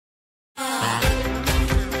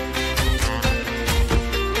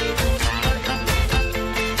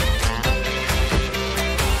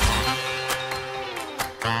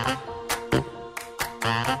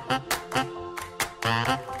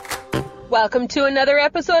Welcome to another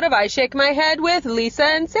episode of I Shake My Head with Lisa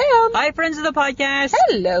and Sam. Hi, friends of the podcast.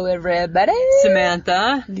 Hello, everybody.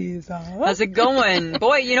 Samantha. Lisa. How's it going?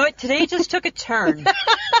 Boy, you know what? Today just took a turn.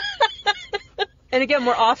 And again,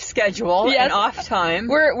 we're off schedule and off time.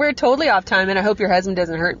 We're totally off time, and I hope your husband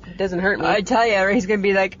doesn't hurt me. I tell you, he's going to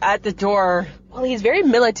be like at the door. Well, he's very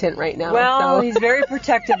militant right now. Well, so. He's very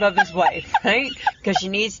protective of his wife, right? Because she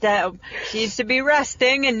needs to be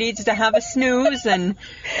resting and needs to have a snooze and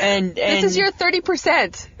This is your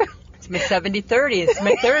 30%. It's my 70-30. It's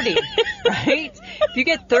my 30, right? If you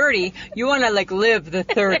get 30, you want to live the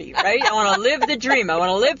 30, right? I want to live the dream. I want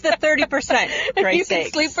to live the 30%. For you can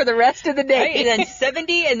sleep for the rest of the day. Right? And then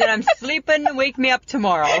 70, and then I'm sleeping. Wake me up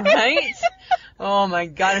tomorrow, right? Oh my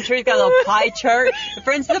God, I'm sure he's got a little pie chart.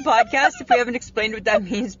 Friends of the podcast, if we haven't explained what that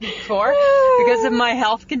means before, because of my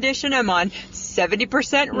health condition, I'm on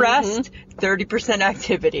 70% rest, 30%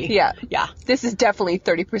 activity. Yeah. Yeah. This is definitely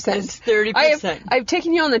 30%. It's 30%. I've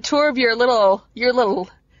taken you on the tour of your little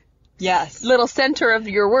Yes. little center of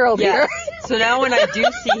your world here. So now when I do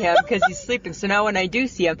see him, because he's sleeping, so now when I do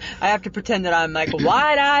see him, I have to pretend that I'm like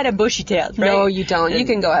wide-eyed and bushy-tailed, right? No, you don't. And you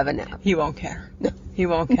can go have a nap. He won't care. No. He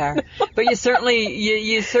won't care. But you certainly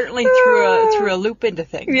threw a loop into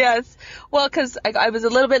things. Yes. Well, because I was a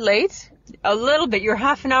little bit late. A little bit. You're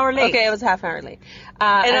half an hour late. Okay, I was half an hour late.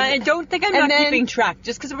 And I don't think I'm not keeping track.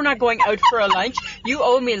 Just because we're not going out for a lunch, you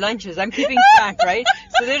owe me lunches. I'm keeping track, right?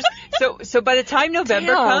 So by the time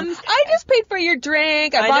November comes, I just paid for your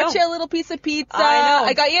drink. I bought you a little piece of pizza. I know.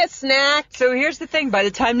 I got you a snack. So here's the thing: by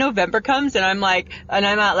the time November comes, and I'm at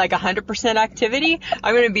 100% activity,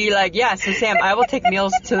 I'm gonna be like, yeah. So Sam, I will take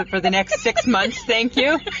meals for the next 6 months. Thank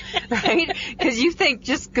you, right? Because you think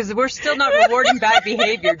just because we're still not rewarding bad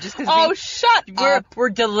behavior, just because shut up. We're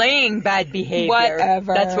delaying bad behavior.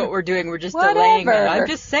 Whatever. That's what we're doing. We're just delaying it. I'm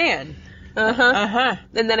just saying.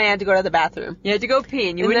 And then I had to go to the bathroom. You had to go pee,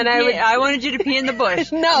 and you wouldn't pee. I wanted you to pee in the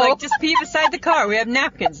bush. No. Just pee beside the car. We have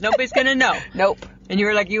napkins. Nobody's gonna know. Nope. And you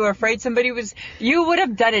were like, you were afraid somebody was... You would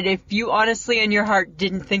have done it if you honestly in your heart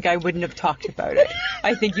didn't think I wouldn't have talked about it.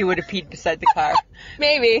 I think you would have peed beside the car.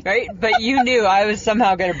 Maybe. Right? But you knew I was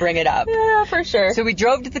somehow going to bring it up. Yeah, for sure. So we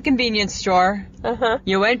drove to the convenience store.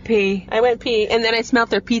 You went pee. I went pee, and then I smelled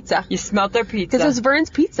their pizza. You smelled their pizza. Because it was Vern's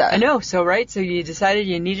pizza. I know. So, right? So you decided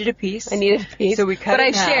you needed a piece. I needed a piece. So we cut it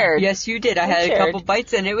in half. But I shared. Yes, you did. I had a couple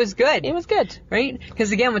bites, and it was good. It was good. Right?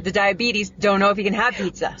 Because, again, with the diabetes, don't know if you can have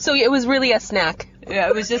pizza. So it was really a snack. Yeah,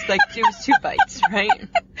 it was just it was 2 bites, right?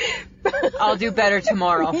 I'll do better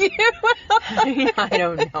tomorrow. I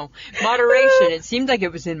don't know. Moderation. It seemed like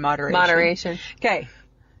it was in moderation. Okay.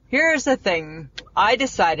 Here's the thing. I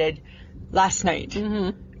decided last night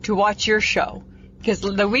to watch your show. Because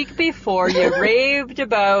the week before, you raved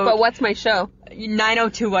about... But what's my show?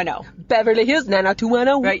 90210. Beverly Hills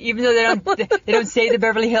 90210. Right, even though they don't say the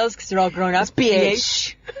Beverly Hills because they're all grown up. It's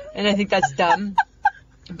BH. And I think that's dumb.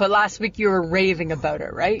 But last week you were raving about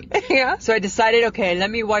it, right? Yeah. So I decided, okay, let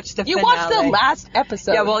me watch the finale. You watched the last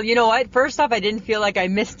episode. Yeah, well, you know what? First off, I didn't feel like I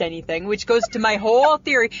missed anything, which goes to my whole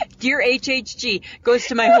theory. Dear HHG, goes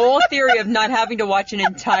to my whole theory of not having to watch an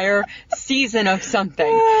entire season of something.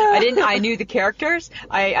 I knew the characters.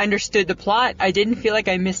 I understood the plot. I didn't feel like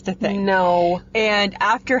I missed a thing. No. And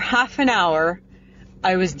after half an hour,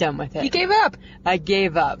 I was done with it. You gave up. I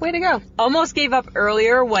gave up. Way to go. Almost gave up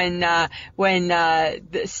earlier when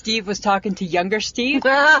Steve was talking to younger Steve.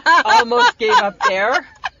 Almost gave up there.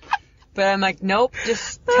 But I'm like, nope,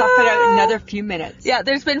 just tough it out another few minutes. Yeah,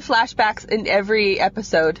 there's been flashbacks in every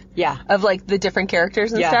episode. Yeah. Of the different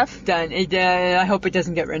characters and stuff. Done. I hope it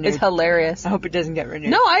doesn't get renewed. It's hilarious. I hope it doesn't get renewed.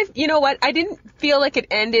 No, you know what? I didn't feel like it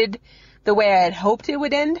ended the way I had hoped it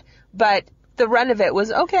would end, but the run of it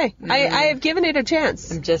was okay. I have given it a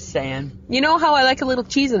chance. I'm just saying. You know how I like a little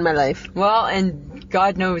cheese in my life. Well, and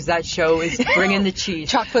God knows that show is bringing the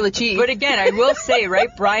cheese. Chock full of cheese. But again, I will say, right,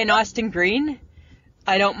 Brian Austin Green,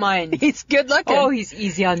 I don't mind. He's good looking. Oh, he's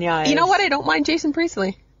easy on the eyes. You know what? I don't mind Jason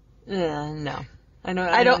Priestley. No.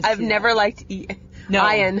 I've never liked Ian. No.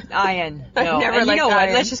 No. I've never liked you know what?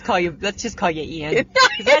 Ian. Let's just call you Ian.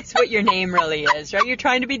 That's what your name really is, right? You're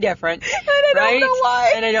trying to be different. And I don't know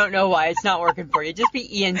why. And I don't know why. It's not working for you. Just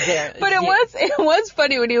be Ian there. But it was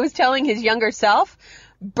funny when he was telling his younger self,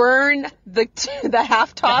 burn the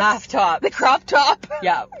half top. The half top. The crop top.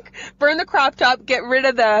 Yeah. Burn the crop top, get rid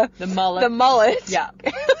of the mullet. The mullet. Yeah.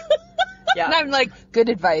 Yeah. And I'm like, good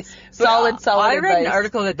advice. Solid advice. I read an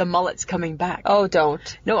article that the mullet's coming back. Oh, don't.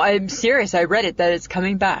 No, I'm serious. I read it that it's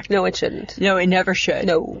coming back. No, it shouldn't. No, it never should.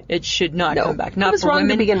 No. It should not come back. Not it was for wrong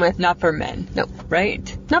women. to begin with. Not for men. No.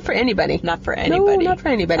 Right? Not for anybody. Not for anybody. No, not for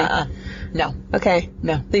anybody. No. Okay.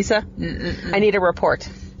 No. Lisa, I need a report.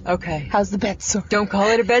 Okay. How's the bed sore? Don't call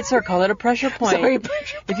it a bed sore. Call it a pressure point. Sorry,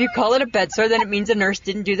 pressure point. If you call it a bed sore, then it means a nurse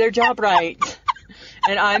didn't do their job right.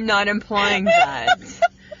 And I'm not implying that.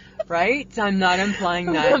 Right? I'm not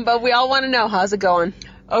implying that. But we all want to know, how's it going?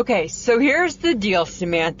 Okay, so here's the deal,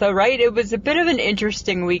 Samantha, right? It was a bit of an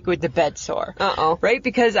interesting week with the bed sore. Uh-oh. Right?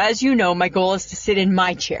 Because as you know, my goal is to sit in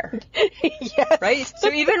my chair. Yes. Right? So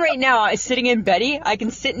even right now, sitting in Betty, I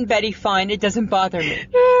can sit in Betty fine. It doesn't bother me.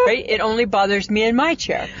 Right? It only bothers me in my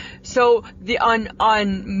chair. So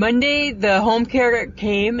on Monday, the home care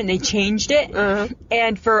came and they changed it. Uh-huh.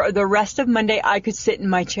 And for the rest of Monday, I could sit in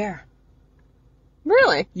my chair.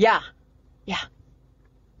 Really? Yeah.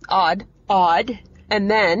 Odd. And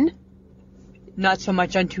then? Not so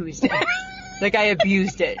much on Tuesday. Like I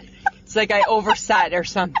abused it. It's like I oversat or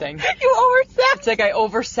something. You oversat? It's like I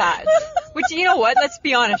oversat. Which, you know what? Let's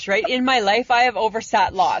be honest, right? In my life, I have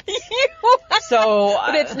oversat lots. So,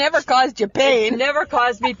 but it's never caused you pain. It's never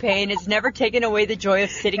caused me pain. It's never taken away the joy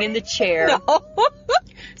of sitting in the chair. No.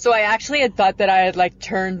 So I actually had thought that I had like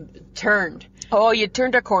turned. Oh, you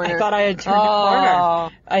turned a corner. I thought I had turned a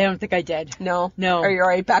corner. I don't think I did. No. No. Are you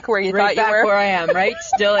right back where you right thought you were? Right back where I am, right?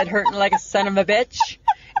 Still it hurting like a son of a bitch.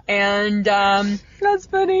 And that's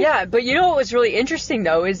funny. Yeah, but you know what was really interesting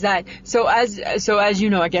though is that so as you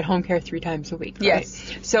know, I get home care 3 times a week. Right?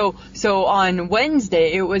 Yes. So on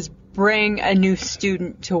Wednesday it was bring a new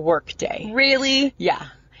student to work day. Really? Yeah.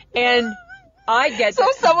 And I get so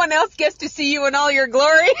someone else gets to see you in all your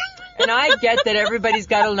glory. And I get that everybody's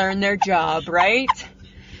got to learn their job, right?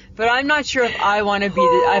 But I'm not sure if I want to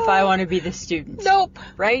be the student. Nope.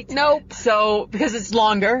 Right? Nope. So because it's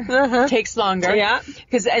longer, takes longer. Yeah.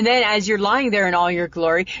 And then as you're lying there in all your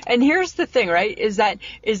glory, and here's the thing, right? Is that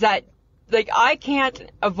like I can't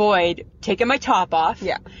avoid taking my top off.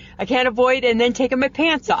 Yeah. I can't avoid and then taking my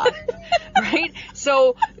pants off. Right?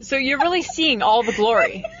 So you're really seeing all the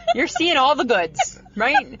glory. You're seeing all the goods,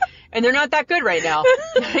 right? And they're not that good right now.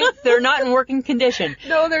 Right? They're not in working condition.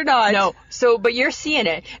 No, they're not. No. So, but you're seeing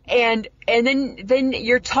it. And then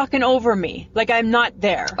you're talking over me. Like I'm not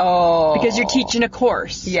there. Oh. Because you're teaching a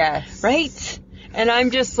course. Yes. Right? And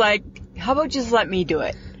I'm just like, how about just let me do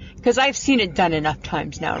it? Because I've seen it done enough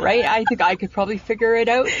times now, right? I think I could probably figure it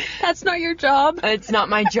out. That's not your job. It's not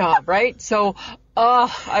my job, right? So,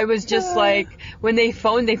 I was just like, when they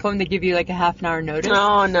phone, they give you like a half an hour notice.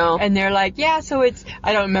 Oh, no. And they're like, yeah, so it's,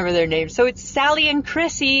 I don't remember their names. So it's Sally and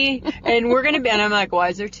Chrissy, and we're going to be, and I'm like, why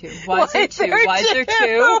is there 2? Why is there 2? Why is there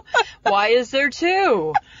 2? Why is there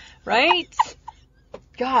 2? Right?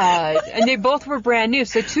 God. And they both were brand new.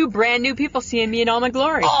 So 2 brand new people seeing me in all my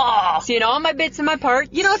glory. Oh. Seeing all my bits and my parts.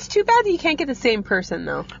 You know, it's too bad that you can't get the same person,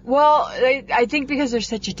 though. Well, I think because there's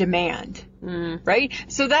such a demand. Right?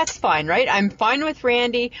 So that's fine, right? I'm fine with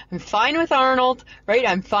Randy. I'm fine with Arnold, right?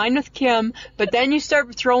 I'm fine with Kim. But then you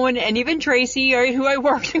start throwing, and even Tracy, right, who I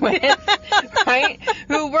worked with, right?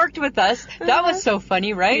 Who worked with us. That was so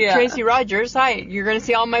funny, right? Yeah. Tracy Rogers, hi, you're going to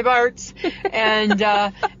see all my parts. And,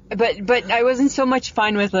 but I wasn't so much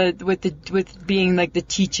fine with being like the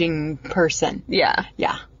teaching person. Yeah.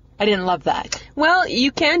 Yeah. I didn't love that. Well,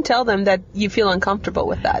 you can tell them that you feel uncomfortable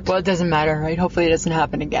with that. Well, it doesn't matter, right? Hopefully it doesn't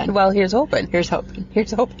happen again. Well, here's hoping. Here's hoping.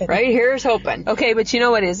 Here's hoping. Right? Here's hoping. Okay, but you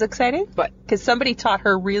know what is exciting? What? Because somebody taught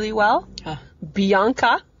her really well.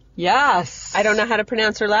 Bianca. Yes. I don't know how to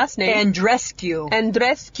pronounce her last name.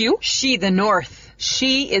 Andrescu. She the North.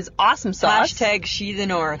 She is awesome sauce. Hashtag she the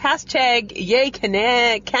North. Hashtag yay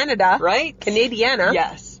Canada. Right? Canadiana.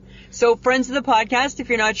 Yes. So, friends of the podcast, if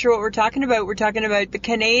you're not sure what we're talking about the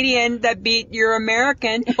Canadian that beat your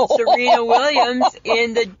American, Serena Williams,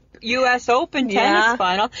 in the U.S. Open tennis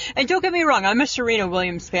final. And don't get me wrong, I'm a Serena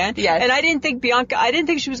Williams fan. Yes. And I didn't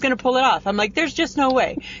think she was going to pull it off. I'm like, there's just no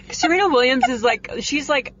way. Serena Williams is she's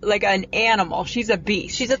like an animal. She's a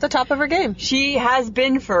beast. She's at the top of her game. She has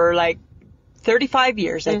been for 35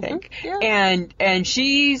 years, I think. Yeah. And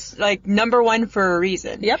she's number 1 for a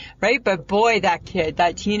reason. Yep. Right? But boy, that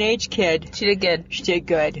teenage kid. She did good. She did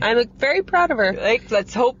good. I'm very proud of her.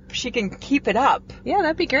 Let's hope she can keep it up. Yeah,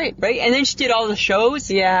 that'd be great. Right? And then she did all the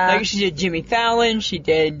shows. Yeah. She did Jimmy Fallon. She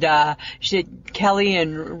did Kelly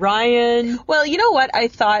and Ryan. Well, you know what I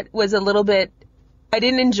thought was a little bit, I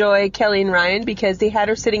didn't enjoy Kelly and Ryan because they had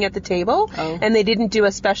her sitting at the table and they didn't do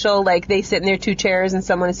a special, they sit in their 2 chairs and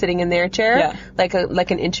someone is sitting in their chair, like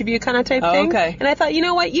an interview kind of type thing. Okay. And I thought, you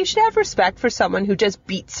know what, you should have respect for someone who just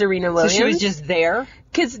beat Serena Williams. So she was just there?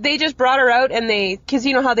 Because they just brought her out and because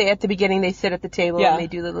you know how at the beginning they sit at the table and they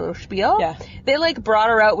do the little spiel? Yeah. They brought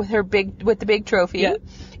her out with the big trophy. Yeah.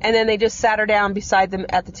 and then they just sat her down beside them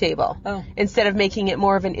at the table. Oh. Instead of making it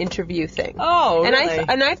more of an interview thing. Oh, and really?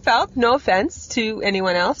 I felt, no offense to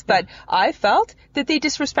anyone else, but I felt that they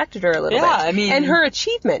disrespected her a little bit. Yeah, I mean... And her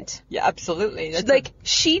achievement. Yeah, absolutely. That's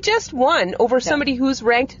she just won over somebody who's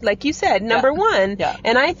ranked, like you said, number one. Yeah.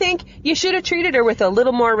 And I think you should have treated her with a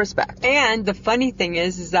little more respect. And the funny thing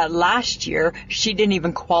is that last year, she didn't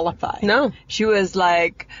even qualify. No. She was,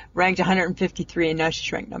 ranked 153, and now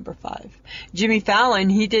she's ranked number 5. Jimmy Fallon,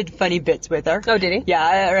 he did funny bits with her. Oh, did he?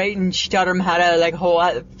 Yeah, right, and she taught him how to, whole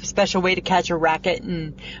special way to catch a racket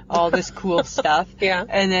and all this cool stuff. Yeah.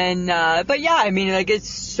 And then, but yeah, I mean, it's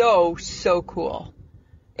so, so cool.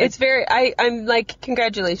 It's very, I'm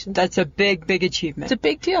congratulations. That's a big, big achievement. It's a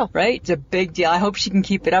big deal. Right? It's a big deal. I hope she can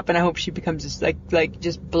keep it up, and I hope she becomes just,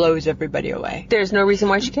 just blows everybody away. There's no reason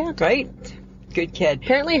why she can't. Right? Good kid.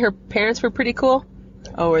 Apparently her parents were pretty cool.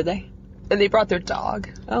 Oh, were they? And they brought their dog.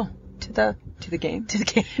 Oh. To the game. To the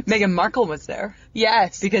game. Meghan Markle was there.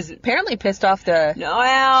 Yes. Because apparently pissed off the queen.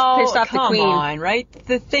 Come on, right?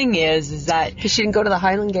 The thing is that... Because she didn't go to the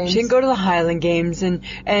Highland Games. She didn't go to the Highland Games,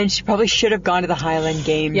 and she probably should have gone to the Highland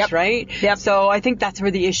Games, right? Yep. So I think that's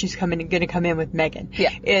where the issue's going to come in with Meghan.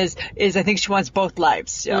 Yeah. Is I think she wants both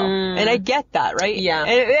lives. So. And I get that, right?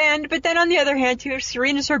 Yeah. But then on the other hand, too,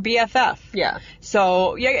 Serena's her BFF. Yeah.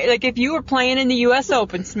 So, yeah, if you were playing in the U.S.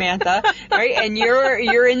 Open, Samantha, right, and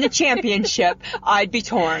you're in the championship, I'd be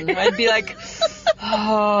torn. I'd be like...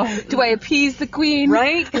 Oh, do I appease the queen?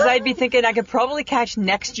 Right? Because I'd be thinking I could probably catch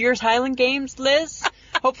next year's Highland Games, Liz.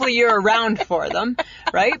 Hopefully you're around for them,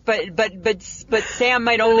 right? But Sam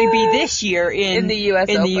might only be this year in the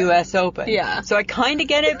U.S. Open. Yeah. So I kind of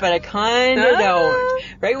get it, but I kind of don't.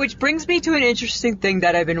 Right? Which brings me to an interesting thing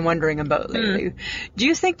that I've been wondering about lately. Do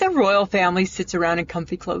you think the royal family sits around in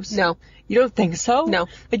comfy clothes? No. You don't think so? No.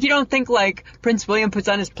 You don't think Prince William puts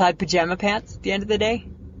on his plaid pajama pants at the end of the day?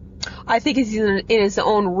 I think he's in his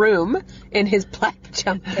own room in his plaid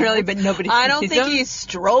pajama. Really, but nobody sees him? I don't think he's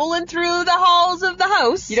strolling through the halls of the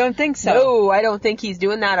house. You don't think so? No, I don't think he's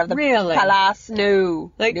doing that of the palace.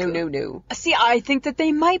 No. No. See, I think that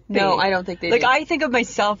they might be. No, I don't think they do. I think of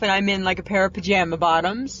myself and I'm in a pair of pajama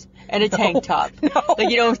bottoms and a tank top. No.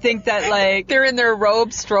 You don't think that they're in their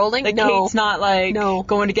robes strolling? No. Kate's not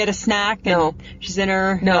going to get a snack and she's in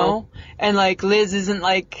her no. And Liz isn't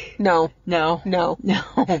No.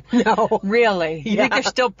 Really? You Yeah. think they're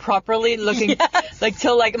still properly looking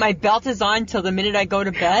till my belt is on till the minute I go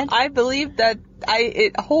to bed? I believe that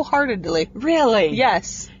wholeheartedly. Really?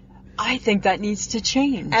 Yes. I think that needs to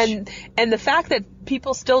change. And the fact that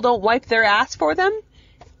people still don't wipe their ass for them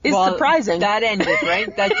is surprising. That ended,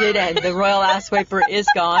 right? That did end. The royal ass wiper is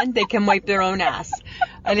gone. They can wipe their own ass.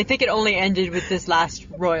 And I think it only ended with this last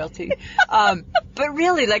royalty. But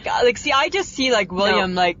really, see, I just see,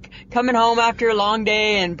 William, coming home after a long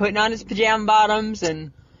day and putting on his pajama bottoms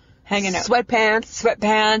and hanging out.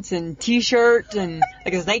 Sweatpants and t-shirt and,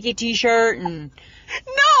 his Nike t-shirt and...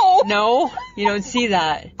 No, you don't see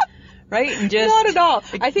that. Right? And just... Not at all.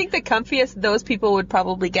 I think the comfiest those people would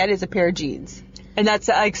probably get is a pair of jeans. And that's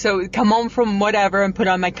so come home from whatever and put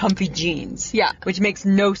on my comfy jeans. Yeah. Which makes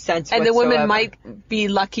no sense and whatsoever. The women might be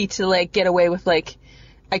lucky to get away with a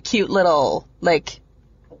cute little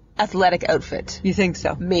athletic outfit. You think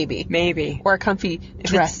so? Maybe. Or a comfy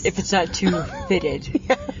dress. If it's not too fitted.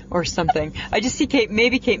 Yeah. Or something. I just see Kate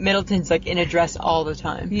Middleton's in a dress all the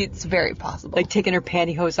time. It's very possible. Taking her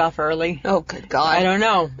pantyhose off early. Oh, good God. I don't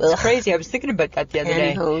know. It's crazy. I was thinking about that the other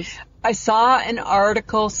day. Pantyhose. I saw an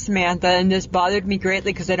article, Samantha, and this bothered me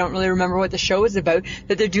greatly because I don't really remember what the show was about,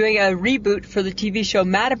 that they're doing a reboot for the TV show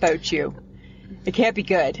Mad About You. It can't be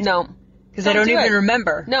good. No. Because I don't even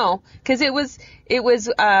remember. No. Because it was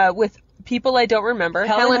with people I don't remember.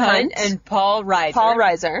 Helen Hunt and Paul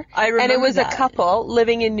Reiser. I remember and it was a couple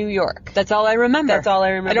living in New York. That's all I remember. I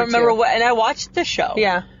don't remember what, and I watched the show.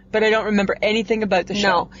 Yeah. But I don't remember anything about the show.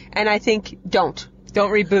 No. And I think don't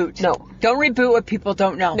reboot. No. Don't reboot what people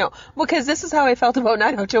don't know. No. Well, because this is how I felt about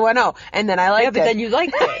 90210. And then I liked it. Yeah, but then you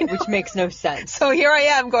liked it, which makes no sense. So here I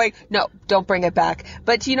am going, no, don't bring it back.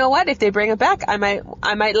 But you know what? If they bring it back, I might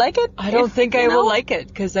like it. I don't think I will like it,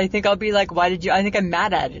 because I think I'll be like, why did you? I think I'm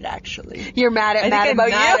mad at it, actually. You're mad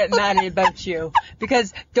about you.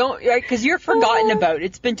 Because you're forgotten about.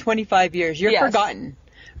 It's been 25 years. You're forgotten.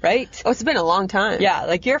 Right? Oh, it's been a long time.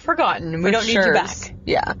 Yeah, you're forgotten. We don't need you back.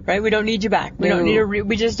 Yeah. Right? We don't need you back. We don't need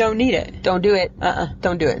we just don't need it. Don't do it.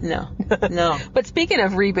 Don't do it. No. No. But speaking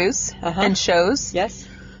of reboots and shows. Yes.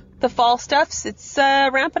 The fall stuffs, it's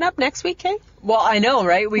ramping up next week, eh? Well, I know,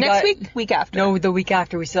 right? Week after. No, the week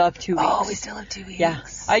after. We still have 2 weeks. Oh, we still have 2 weeks. Yeah.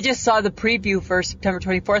 I just saw the preview for September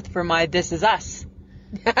 24th for my This Is Us.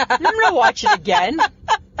 I'm going to watch it again.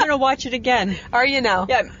 going to watch it again. Are you now?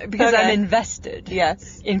 Yeah, because I'm invested.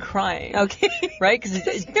 Yes. In crying. Okay. Right? Because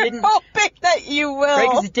it didn't. Hoping that you will. Right?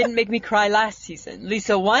 Because it didn't make me cry last season.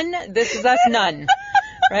 Lisa 1, This Is Us none.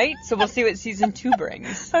 Right? So we'll see what season 2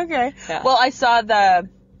 brings. Okay. Yeah. Well, I saw the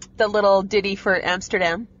little ditty for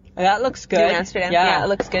Amsterdam. That looks good. Do Amsterdam. Yeah, it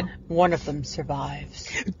looks good. One of them survives.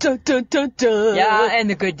 Dun, dun, dun, dun. Yeah, and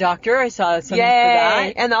The Good Doctor. I saw something for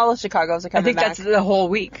that. And all of Chicago's are coming back. I think that's the whole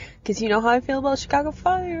week. Because you know how I feel about Chicago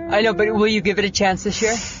Fire. I know, but will you give it a chance this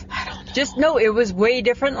year? I don't know. Just know it was way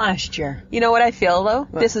different last year. You know what I feel, though?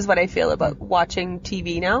 What? This is what I feel about watching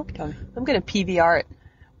TV now. Tell me. I'm going to PVR it.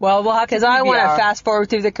 Well, we'll have to Because I want to fast forward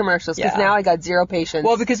through the commercials, because now I got zero patience.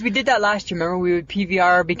 Well, because we did that last year. Remember, we would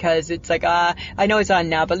PVR because it's like, I know it's on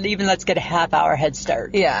now, but even let's get a half-hour head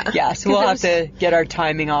start. Yeah. Yeah, so we'll have to get our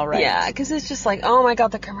timing all right. Yeah, because it's just like, oh my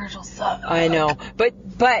God, the commercials suck. I know. But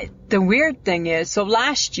the weird thing is, so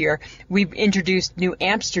last year, we introduced New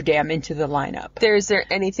Amsterdam into the lineup. Is there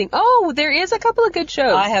anything? Oh, there is a couple of good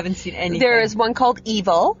shows. I haven't seen anything. There is one called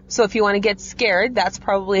Evil. So if you want to get scared, that's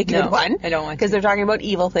probably a good one. I don't want to. Because they're talking about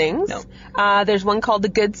evil things. No. There's one called The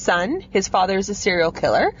Good Son. His father is a serial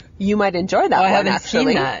killer. You might enjoy that one, I haven't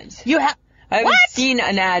actually. seen that. You have? I haven't seen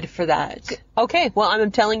an ad for that. Okay, well,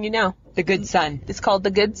 I'm telling you now. The Good Son. It's called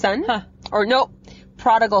The Good Son. Huh. Or no,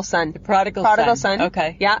 Prodigal Son. The Prodigal Son.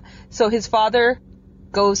 Okay. Yeah. So his father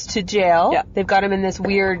goes to jail. Yeah. They've got him in this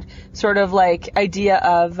weird sort of like idea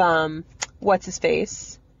of, what's his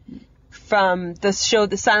face? From the show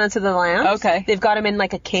The Silence of the Lambs. Okay. They've got him in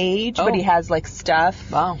like a cage, but he has like stuff.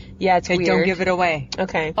 Wow. Yeah, it's weird. Don't give it away.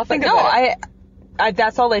 Okay. I'll think about it. I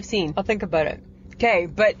that's all I've seen. I'll think about it. Okay,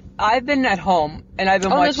 but I've been at home and I've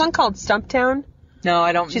been watching. There's one called Stumptown. No,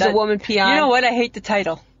 I don't. She's a woman PI. You know what? I hate the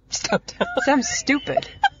title. Stumptown. Sounds stupid.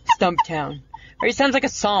 Stumptown. Or it sounds like a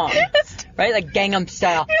song, right? Like Gangnam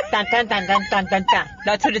Style. Dun, dun, dun, dun, dun, dun, dun.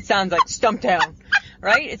 That's what it sounds like. Stumptown.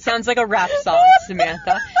 Right? It sounds like a rap song,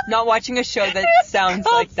 Samantha. Not watching a show that sounds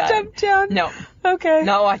like that. Stumptown. No. Okay.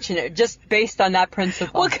 Not watching it. Just based on that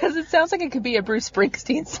principle. Well, because it sounds like it could be a Bruce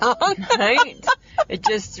Springsteen song. Right? It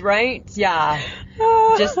just, right? Yeah.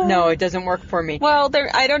 Just, no, it doesn't work for me. Well,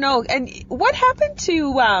 I don't know. And what happened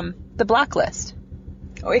to the Blacklist?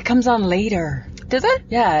 Oh, it comes on later. Does it?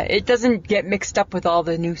 Yeah, it doesn't get mixed up with all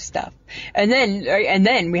the new stuff. And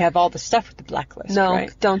then we have all the stuff with the Blacklist. No,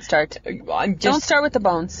 right? Don't start. Don't start with the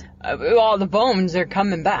bones. All the bones are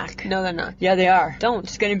coming back. No, they're not. Yeah, they are. Don't.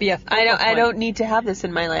 It's going to be a. I don't need to have this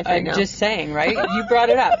in my life right now. I'm just saying, right? You brought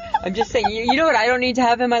it up. I'm just saying. You know what I don't need to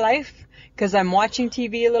have in my life? Because I'm watching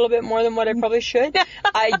TV a little bit more than what I probably should.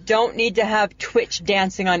 I don't need to have Twitch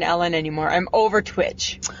dancing on Ellen anymore. I'm over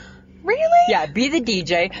Twitch. Really? Yeah, be the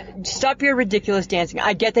DJ. Stop your ridiculous dancing.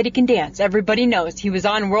 I get that he can dance. Everybody knows. He was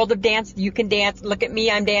on World of Dance. You can dance. Look at me,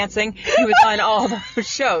 I'm dancing. He was on all those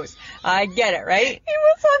shows. I get it, right? He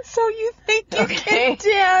was on So You Think You Can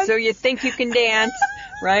Dance. So You Think You Can Dance,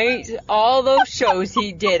 right? All those shows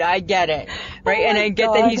he did. I get it, right? And I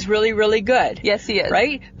get that he's really, really good. Yes, he is.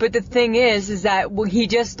 Right? But the thing is that he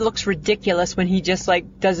just looks ridiculous when he just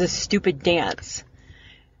like does a stupid dance.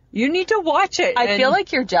 You need to watch it. I feel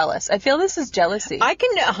like you're jealous. I feel this is jealousy.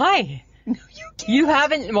 Hi. No, you can't. You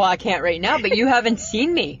haven't, well, I can't right now, but you haven't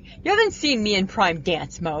seen me. You haven't seen me in prime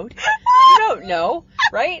dance mode. You don't know,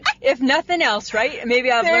 right? If nothing else, right?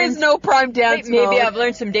 Maybe I've learned. There's no prime dance mode. Maybe I've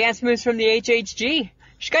learned some dance moves from the HHG.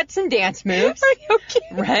 She's got some dance moves. Are you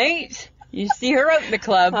kidding? Right? You see her out in the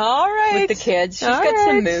club. All right. With the kids. She's got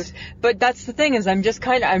some moves. But that's the thing is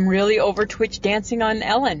I'm really over Twitch dancing on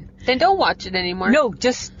Ellen. Then don't watch it anymore. No,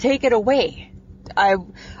 just take it away.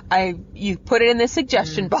 You put it in the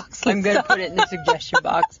suggestion box. I'm going to put it in the suggestion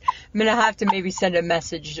box. I'm going to have to maybe send a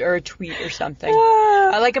message or a tweet or something.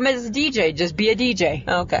 I like him as a DJ. Just be a DJ.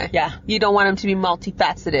 Okay. Yeah. You don't want him to be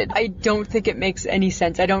multifaceted. I don't think it makes any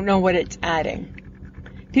sense. I don't know what it's adding.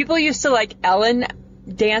 People used to like Ellen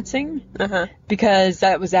dancing because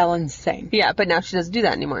that was Ellen's thing. Yeah, but now she doesn't do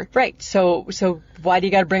that anymore. Right. So why do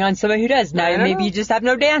you got to bring on somebody who does? Now maybe you just have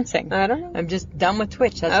no dancing. I don't know. I'm just done with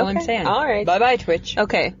Twitch. That's all I'm saying. All right. Bye-bye, Twitch.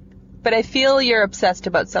 Okay. But I feel you're obsessed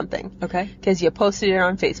about something. Okay. Because you posted it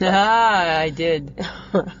on Facebook. I did.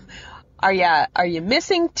 Are you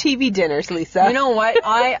missing TV dinners, Lisa? You know what?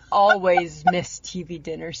 I always miss TV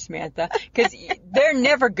dinners, Samantha, because they're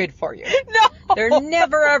never good for you. No. They're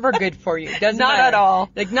never, ever good for you. Doesn't Not matter. at all.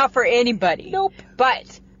 Like, not for anybody. Nope.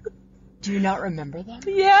 But do you not remember them?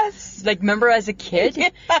 Yes. Like, remember as a kid? Yeah.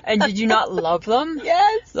 And did you not love them?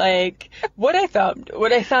 Yes. Like, what I found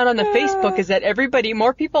on the Facebook is that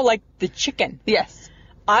more people like the chicken. Yes.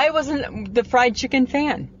 I wasn't the fried chicken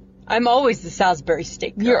fan. I'm always the Salisbury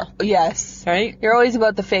steak girl. Yes. Right? You're always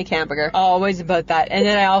about the fake hamburger. Always about that. And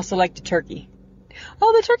then I also like the turkey.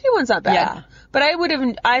 Oh, the turkey one's not bad. Yeah. But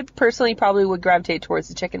I personally probably would gravitate towards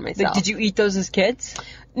the chicken myself. Like, did you eat those as kids?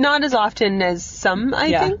 Not as often as some, I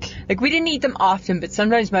think. Like, we didn't eat them often, but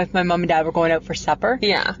sometimes my mom and dad were going out for supper.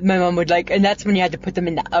 Yeah. My mom would and that's when you had to put them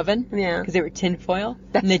in the oven. Yeah. Because they were tin foil.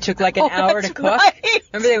 And they took like an hour to cook. Right.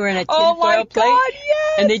 Remember they were in a tin foil plate? God,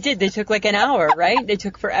 yes. And they did. They took like an hour, right? They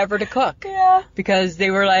took forever to cook. Yeah. Because they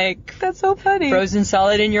were like... That's so funny. Frozen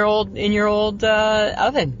solid in your old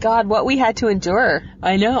oven. God, what we had to endure.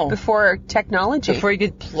 I know. Before technology. Before you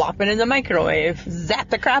could plop it in the microwave. Zap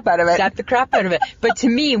the crap out of it. Zap the crap out of it. But to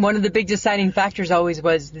me, one of the big deciding factors always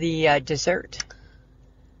was the dessert.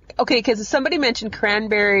 Okay, because somebody mentioned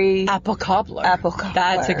cranberry... Apple cobbler. Apple cobbler.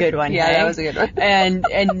 That's a good one. Yeah, right? that was a good one.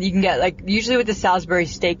 and you can get, usually with the Salisbury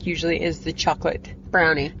steak, usually is the chocolate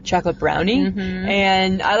brownie. Mm-hmm.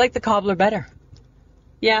 And I like the cobbler better.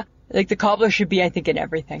 Yeah. Like, the cobbler should be, I think, in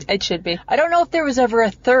everything. It should be. I don't know if there was ever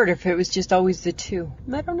a third, if it was just always the two.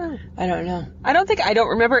 I don't know. I don't know. I don't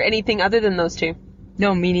remember anything other than those two.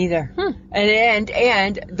 No, me neither.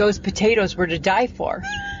 And those potatoes were to die for,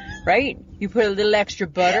 right? You put a little extra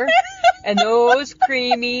butter, and those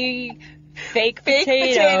creamy fake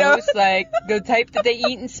potatoes, like the type that they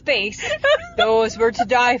eat in space, those were to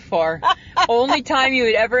die for. Only time you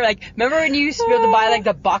would ever, remember when you used to be able to buy,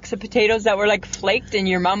 the box of potatoes that were, flaked, and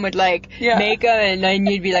your mom would, make them, and then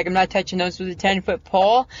you'd be like, I'm not touching those with a 10-foot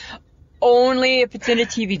pole. Only if it's in a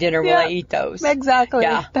TV dinner will I eat those. Exactly.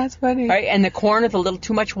 Yeah. That's funny. Right? And the corn with a little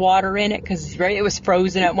too much water in it because, it was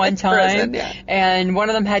frozen at one time. Frozen, yeah. And one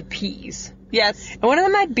of them had peas. Yes. And one of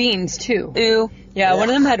them had beans, too. Ew. Yeah, one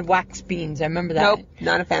of them had wax beans. I remember that. Nope,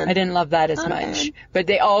 not a fan. I didn't love that as much. But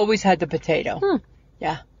they always had the potato.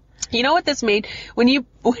 Yeah. You know what this made? When you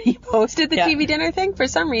posted the TV dinner thing, for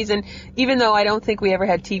some reason, even though I don't think we ever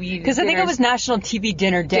had TV because I think it was National TV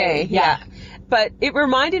Dinner Day. Yeah. But it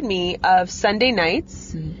reminded me of Sunday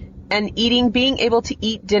nights and being able to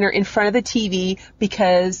eat dinner in front of the TV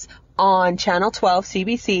because on Channel 12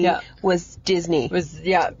 CBC was Disney. The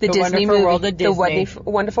Disney Wonderful movie, World of Disney. The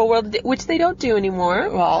Wonderful World of which they don't do anymore.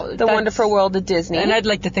 Well, The Wonderful World of Disney. And I'd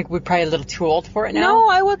like to think we're probably a little too old for it now. No,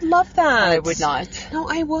 I would love that. I would not. No,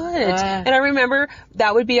 I would. And I remember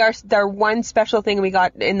that would be our one special thing we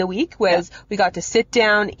got in the week was we got to sit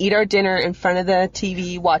down, eat our dinner in front of the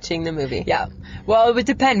TV watching the movie. Yeah. Well, it would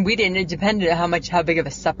depend. We didn't. It depended on how big of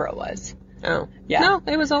a supper it was. Oh. Yeah. No,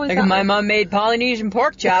 it was always like my mom made Polynesian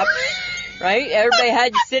pork chops. Right? Everybody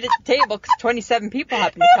had to sit at the table because 27 people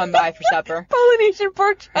happened to come by for supper. Polynesian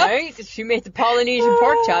pork chops. Right? She made the Polynesian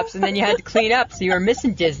pork chops, and then you had to clean up, so you were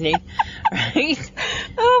missing Disney. Right?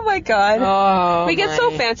 Oh, my God. Oh, we get so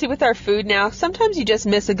fancy with our food now. Sometimes you just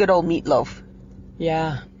miss a good old meatloaf.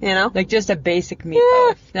 Yeah. You know? Like just a basic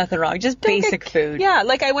meatloaf. Yeah. Nothing wrong. Just basic food. Yeah.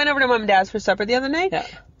 Like I went over to Mom and Dad's for supper the other night. Yeah.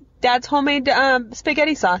 Dad's homemade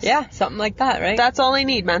spaghetti sauce. Yeah. Something like that, right? That's all I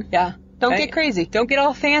need, man. Yeah. Don't get crazy. Don't get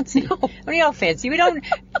all fancy. No. Don't get all fancy. We don't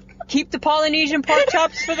keep the Polynesian pork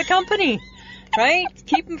chops for the company. Right?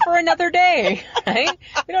 Keep them for another day. Right?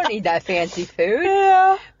 We don't need that fancy food.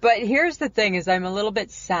 Yeah. But here's the thing is I'm a little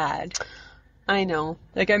bit sad. I know.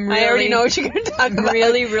 I already know what you're going to talk about. I'm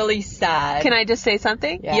really, really sad. Can I just say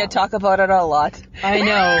something? Yeah. You talk about it a lot. I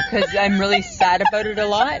know, because I'm really sad about it a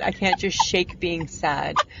lot. I can't just shake being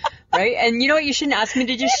sad. Right? And you know what? You shouldn't ask me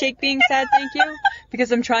to just shake being sad, thank you.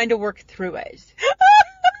 Because I'm trying to work through it.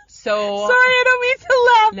 So... Sorry, I don't mean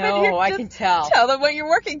to laugh. No, I can tell. Tell them what you're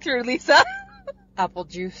working through, Lisa. Apple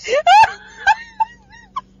juice.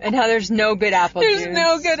 And how there's no good apple juice. There's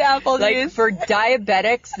no good apple juice. Like, for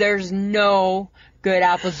diabetics, there's no good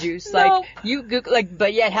apple juice. No.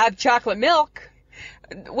 But yet have chocolate milk.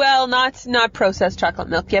 Well, not processed chocolate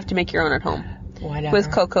milk. You have to make your own at home. Whatever.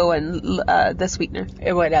 With cocoa and the sweetener.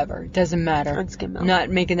 Whatever. Doesn't matter. And skim milk. I'm not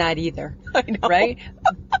making that either. I know. Right?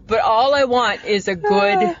 But all I want is a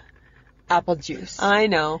good apple juice. I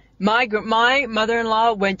know. My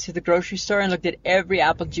mother-in-law went to the grocery store and looked at every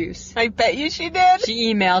apple juice. I bet you she did.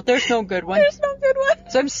 She emailed, there's no good one. There's no good one.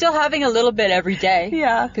 So I'm still having a little bit every day.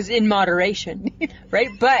 Yeah. Because in moderation. Right?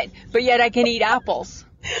 But yet I can eat apples.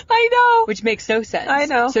 I know. Which makes no sense. I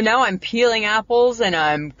know. So now I'm peeling apples and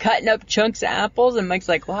I'm cutting up chunks of apples and Mike's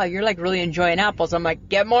like, wow, you're like really enjoying apples. I'm like,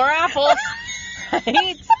 get more apples.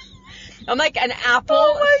 Right? I'm like an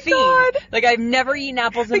apple fiend. God. Like I've never eaten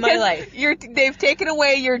apples in my life. They've taken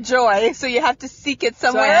away your joy, so you have to seek it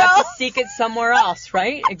somewhere else. So I have to seek it somewhere else,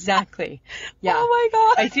 right? Exactly. Yeah. Oh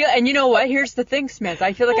my God. And you know what? Here's the thing, Smith.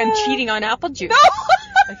 I feel like I'm cheating on apple juice. No.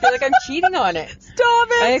 I feel like I'm cheating on it. Stop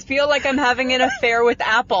it. I feel like I'm having an affair with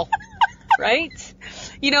apple. Right?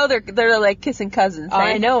 You know, they're like kissing cousins.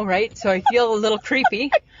 I know, right? So I feel a little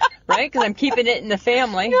creepy, right? Because I'm keeping it in the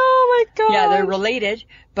family. Oh my god. Yeah, they're related,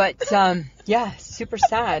 but yeah, super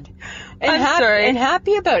sad. And I'm sorry. And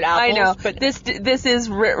happy about apples. I know, but this is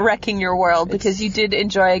wrecking your world because you did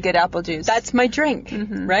enjoy a good apple juice. That's my drink,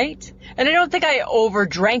 right? And I don't think I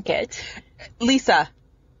overdrank it. Lisa,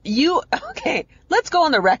 okay, let's go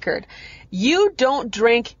on the record. You don't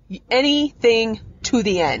drink anything to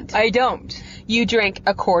the end. I don't. You drink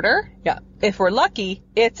a quarter. Yeah. If we're lucky,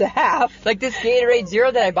 it's a half. Like this Gatorade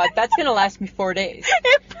Zero that I bought, that's going to last me 4 days.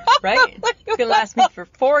 Right? It's going to last me for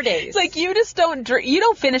 4 days. It's like you just don't drink, you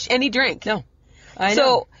don't finish any drink. No. I know.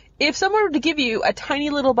 So, if someone were to give you a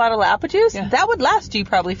tiny little bottle of apple juice, that would last you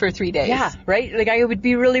probably for 3 days. Yeah, right? Like, I would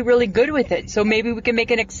be really, really good with it. So maybe we can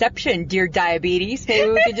make an exception, dear diabetes.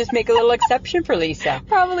 Maybe we could just make a little exception for Lisa.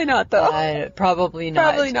 Probably not, though. Probably not.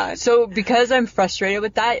 Probably not. So because I'm frustrated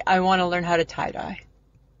with that, I want to learn how to tie-dye.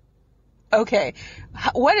 Okay.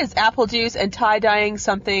 What does apple juice and tie-dyeing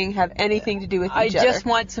something have anything to do with each other? I just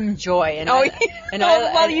want some joy. And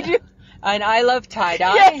you do. And I love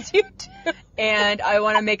tie-dye. Yes, you do. And I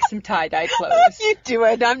want to make some tie-dye clothes. You do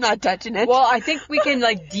it. I'm not touching it. Well, I think we can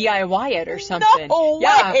like DIY it or something. No way.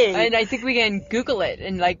 Yeah, and I think we can Google it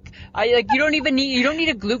and you don't need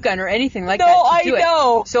a glue gun or anything like that to do it. No, I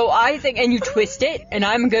know. So I think, and you twist it, and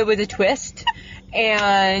I'm good with a twist.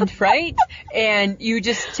 And right, and you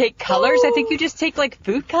just take colors. I think you just take like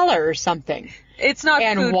food color or something. It's not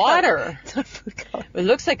and food water. Color. It's not food color. It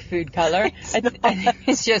looks like food color. I think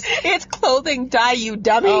it's just. It's clothing dye, you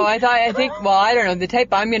dummy. Oh, I think. Well, I don't know. The type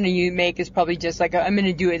I'm going to make is probably just like I'm going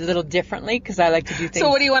to do it a little differently because I like to do things. So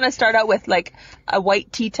what do you want to start out with, like a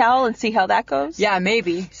white tea towel and see how that goes? Yeah,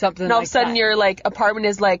 maybe something. And all of a sudden your like apartment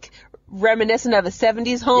is like reminiscent of a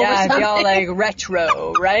 70s home. Yeah, or something. Yeah, all like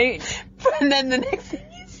retro, right? And then the next thing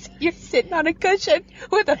you're sitting on a cushion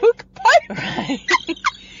with a hookah pipe. Right.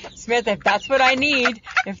 Smith, if that's what I need.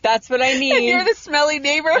 And you're the smelly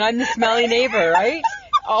neighbor. And I'm the smelly neighbor, right?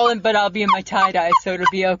 But I'll be in my tie-dye, so it'll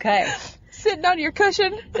be okay. Sitting on your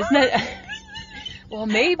cushion. Isn't that... Well,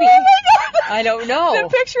 maybe. Oh my God. I don't know. The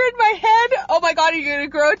picture in my head. Oh my God, are you going to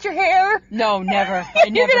grow out your hair? No, never.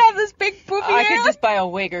 You're going to have this big poofy hair? I could just buy a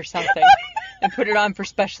wig or something and put it on for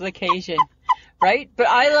special occasion. Right? But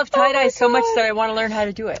I love tie-dye so much that I want to learn how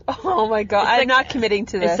to do it. Oh my God. I'm not committing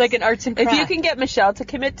to this. It's like an arts and craft. If you can get Michelle to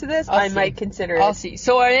commit to this, I might consider it. I'll see.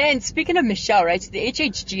 So, and speaking of Michelle, right? So the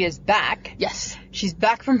HHG is back. Yes. She's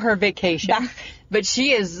back from her vacation. Back. But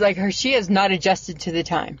she has not adjusted to the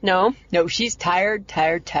time. No? No, she's tired.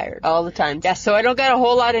 All the time. Yeah, so I don't got a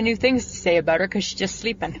whole lot of new things to say about her because she's just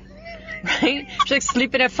sleeping. Right? She's like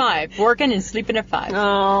sleeping at 5, working and sleeping at 5.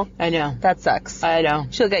 Oh. I know. That sucks. I know.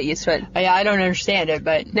 She'll get used to it. Yeah, I don't understand it,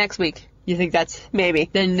 but... Next week. You think that's... Maybe.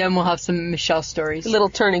 Then we'll have some Michelle stories. A little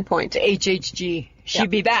turning point. The HHG. She'll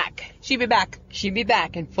be back. She'll be back. She'll be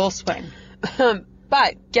back in full swing.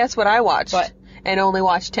 But guess what I watched? What? And only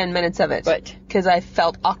watched 10 minutes of it. What? Because I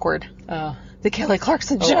felt awkward. Oh. The Kelly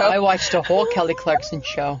Clarkson show. I watched a whole Kelly Clarkson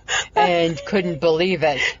show and couldn't believe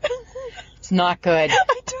it. It's not good.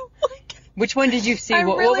 I don't like it. Which one did you see?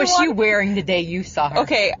 What was she wearing the day you saw her?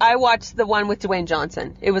 Okay, I watched the one with Dwayne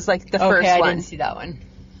Johnson. It was like the first one. Okay, I didn't see that one.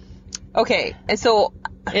 Okay, and so...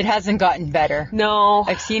 It hasn't gotten better. No.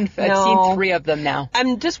 I've seen 3 of them now.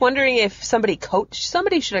 I'm just wondering if somebody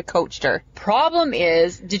should have coached her. Problem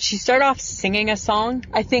is, did she start off singing a song?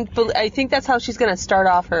 I think that's how she's going to start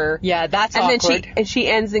off her. Yeah, that's awkward. And she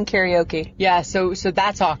ends in karaoke. Yeah, so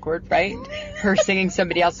that's awkward, right? Her singing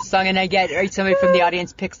somebody else's song, and I get, right, somebody from the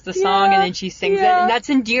audience picks the song and then she sings it, and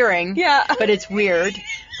that's endearing. Yeah. But it's weird,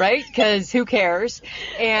 right? Because who cares?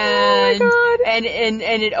 And, oh my God.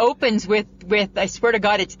 And it opens with I swear to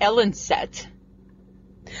God, it's Ellen's set.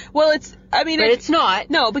 Well, it's not.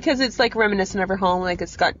 No, because it's like reminiscent of her home. Like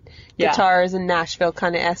it's got guitars and Nashville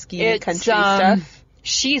kind of esque country stuff.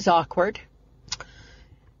 She's awkward.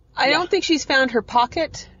 I don't think she's found her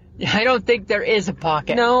pocket. I don't think there is a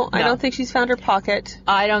pocket. No, I don't think she's found her pocket.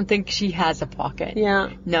 I don't think she has a pocket. Yeah.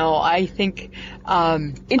 No, I think...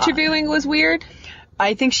 interviewing was weird.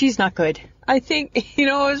 I think she's not good. I think,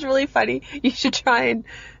 it was really funny. You should try and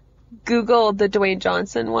Google the Dwayne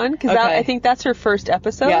Johnson one, because I think that's her first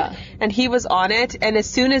episode. Yeah. And he was on it, and as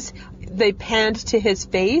soon as they panned to his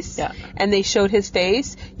face, and they showed his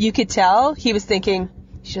face, you could tell he was thinking,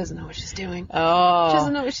 she doesn't know what she's doing. Oh. She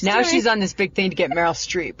doesn't know what she's doing. Now she's on this big thing to get Meryl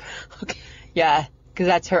Streep. Okay. Yeah, because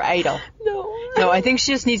that's her idol. No, I think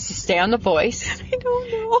she just needs to stay on The Voice. I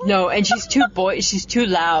don't know. No, and she's too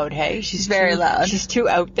loud, hey? She's very loud. She's too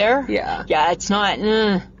out there. Yeah. Yeah, it's not...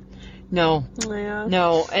 No. Yeah.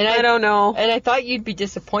 No. And I don't know. And I thought you'd be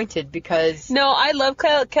disappointed because... No, I love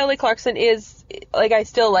Kelly Clarkson is, like, I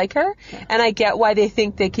still like her. Yeah. And I get why they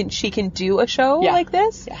think she can do a show like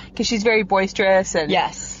this. Yeah. Because she's very boisterous and...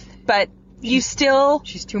 Yes. But you still...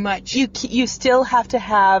 She's too much. You still have to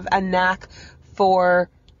have a knack for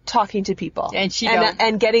talking to people. And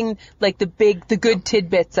and getting, like, the good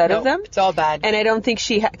tidbits out of them. It's all bad. And I don't think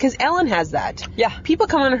because Ellen has that. Yeah. People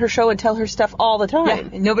come on her show and tell her stuff all the time. Yeah.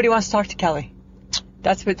 And nobody wants to talk to Kelly.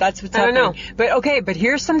 That's what's happening. I don't know. But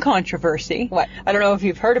here's some controversy. What? I don't know if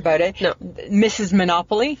you've heard about it. No. Mrs.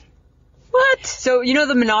 Monopoly. What? So, you know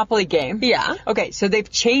the Monopoly game? Yeah. Okay, so they've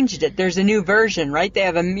changed it. There's a new version, right? They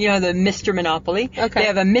have the Mr. Monopoly. Okay. They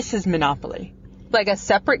have a Mrs. Monopoly. Like a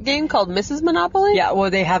separate game called Mrs. Monopoly? Yeah, well,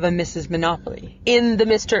 they have a Mrs. Monopoly. In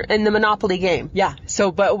the Monopoly game? Yeah.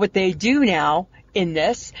 So, but what they do now in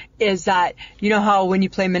this is that, you know how when you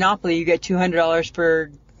play Monopoly, you get $200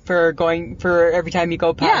 for every time you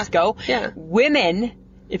go past go? Yeah. Women,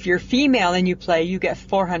 if you're female and you play, you get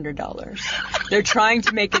 $400. They're trying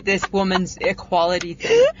to make it this woman's equality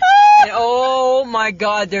thing. And, oh my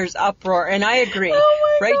God, there's uproar. And I agree.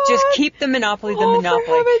 Oh my God. Just keep the Monopoly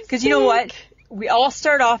Because you know what? We all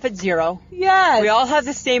start off at zero. Yes. We all have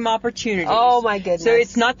the same opportunities. Oh my goodness. So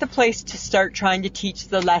it's not the place to start trying to teach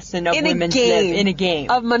the lesson of women's live in a game.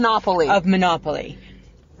 Of Monopoly.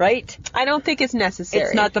 Right? I don't think it's necessary.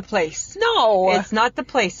 It's not the place. No. It's not the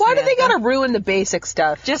place. Why do they gotta ruin the basic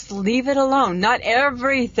stuff? Just leave it alone. Not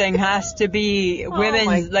everything has to be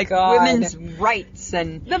women's rights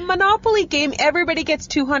and... The Monopoly game, everybody gets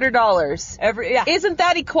 $200. Isn't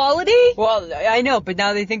that equality? Well, I know, but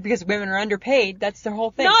now they think because women are underpaid, that's their whole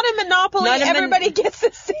thing. Not in Monopoly. Everybody gets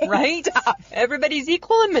the same stuff. Everybody's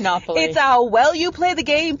equal in Monopoly. It's how well you play the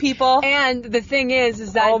game, people. And the thing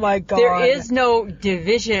is that oh my God. There is no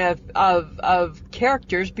division of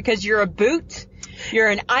characters because you're a boot, you're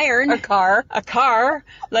an iron, a car,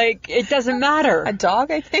 like it doesn't matter. A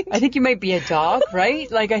dog, I think you might be a dog, right?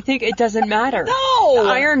 Like I think it doesn't matter. No, the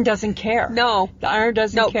iron doesn't care. No, the iron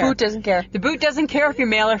doesn't care. No, boot doesn't care. The boot doesn't care if you're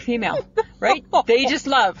male or female, right? They just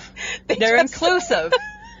love. They're inclusive,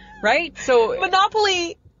 right? So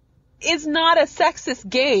Monopoly is not a sexist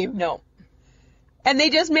game. No. And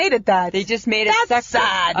they just made it that. They just made it That's sexist.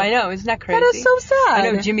 sad. I know, isn't that crazy? That is so sad.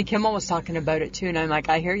 I know, Jimmy Kimmel was talking about it too, and I'm like,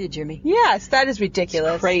 I hear you, Jimmy. Yes, that is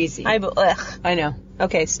ridiculous. It's crazy. I know.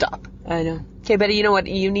 Okay, stop. I know. Okay, Betty, you know what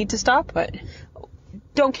you need to stop? What?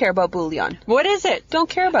 Don't care about bouillon. What is it? Don't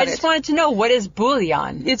care about it. I just wanted to know, what is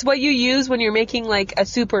bouillon? It's what you use when you're making, like, a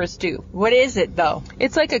soup or a stew. What is it, though?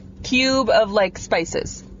 It's like a cube of, like,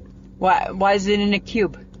 spices. Why is it in a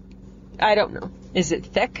cube? I don't know. Is it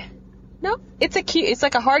thick? No, it's a cube. It's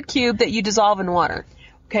like a hard cube that you dissolve in water.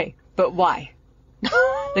 Okay, but why?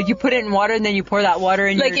 Like you put it in water and then you pour that water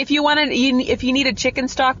in. Like if you need a chicken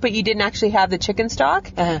stock, but you didn't actually have the chicken stock,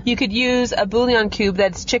 you could use a bouillon cube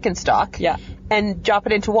that's chicken stock. Yeah. And drop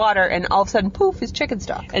it into water, and all of a sudden, poof, is chicken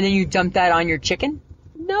stock. And then you dump that on your chicken?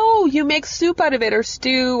 No, you make soup out of it or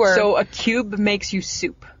stew or. So a cube makes you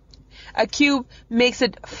soup. A cube makes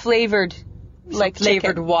it flavored. Like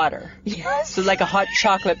flavored chicken. Water. Yes. So like a hot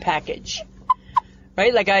chocolate package.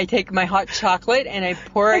 Right? Like I take my hot chocolate and I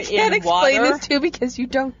pour it in water. I can't explain this to you because you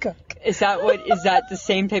don't cook. Is that the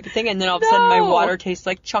same type of thing? And then all of a sudden my water tastes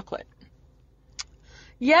like chocolate.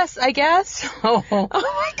 Yes, I guess. Oh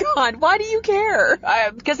my God. Why do you care?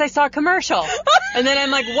 Because I saw a commercial. And then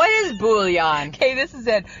I'm like, what is bouillon? Okay, this is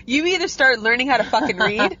it. You either start learning how to fucking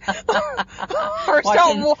read or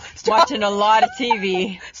watching a lot of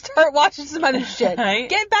TV. Start watching some other shit. Right?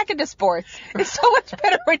 Get back into sports. It's so much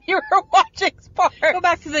better when you were watching sports. Go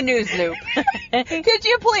back to the news loop. Could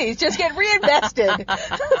you please just get reinvested?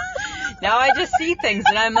 Now I just see things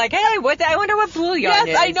and I'm like, hey, I wonder what bouillon is.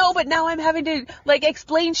 Yes, I know, but now I'm having to like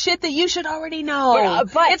explain shit that you should already know.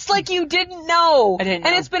 But it's like you didn't know. I didn't know.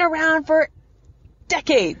 And it's been around for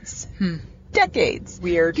decades. Decades.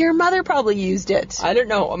 Weird. Your mother probably used it. I don't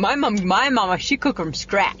know. My mama, she cooked from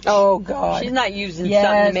scratch. Oh God. She's not using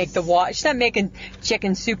something to make the water. She's not making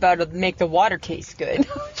chicken soup out of make the water taste good.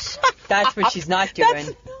 That's what she's not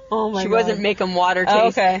doing. Oh my God. She wasn't making water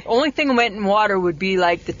taste. Okay. Only thing that went in water would be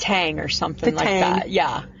like the tang or something like that.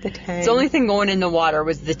 Yeah. The tang. The only thing going in the water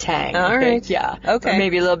was the tang. All right. Yeah. Okay. Or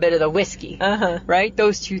maybe a little bit of the whiskey. Right?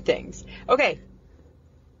 Those two things. Okay.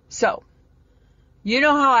 So, you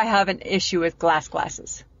know how I have an issue with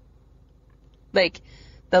glasses? Like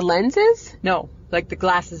the lenses? No. Like the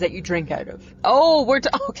glasses that you drink out of. Oh,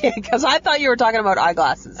 okay, because I thought you were talking about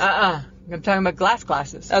eyeglasses. I'm talking about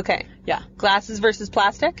glasses. Okay. Yeah. Glasses versus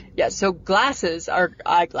plastic? Yeah, so glasses are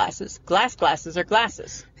eyeglasses. Glasses are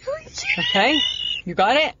glasses. Okay? You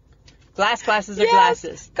got it? Glass glasses are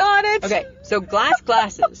glasses. Got it. Okay, so glass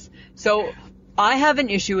glasses. So I have an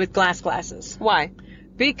issue with glass glasses. Why?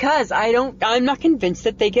 Because I'm not convinced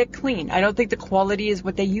that they get clean. I don't think the quality is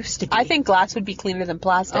what they used to be. I think glass would be cleaner than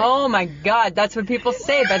plastic. Oh my God, that's what people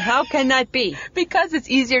say, but how can that be? Because it's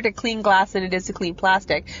easier to clean glass than it is to clean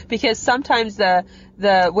plastic. Because sometimes the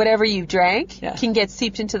whatever you drank can get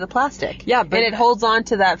seeped into the plastic. Yeah, but... And it holds on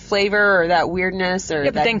to that flavor or that weirdness or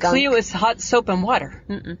yeah, but then clean it with hot soap and water.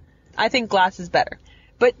 Mm-mm. I think glass is better.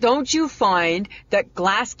 But don't you find that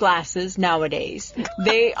glasses nowadays,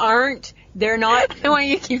 they're not... I want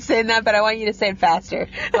you to keep saying that, but I want you to say it faster.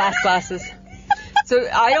 Glasses. So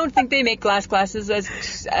I don't think they make glasses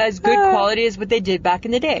as good quality as what they did back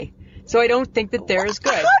in the day. So I don't think that they're as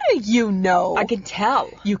good. How do you know? I can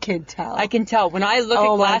tell. You can tell. I can tell. When I look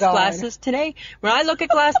at glasses today, I'm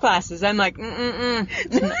like,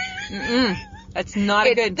 That's not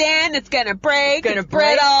a good... It's thin, it's gonna break, it's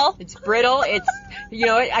brittle. It's brittle, you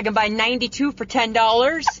know, I can buy 92 for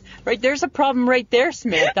 $10. Right, there's a problem right there,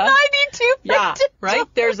 Samantha. 92 for $10. Right,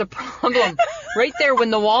 there's a problem. Right there,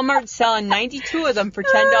 when the Walmart's selling 92 of them for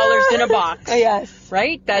 $10 in a box. Yes.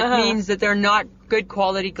 Right? That means that they're not good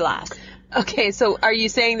quality glass. Okay, so are you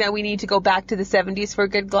saying that we need to go back to the 70s for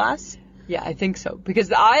good glass? Yeah, I think so.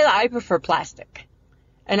 Because I prefer plastic.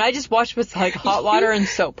 And I just wash with, like, hot water and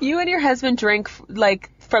soap. You and your husband drink,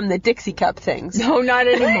 like, from the Dixie cup things. No, not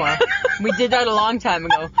anymore. We did that a long time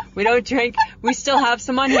ago. We don't drink. We still have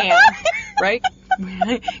some on hand, right?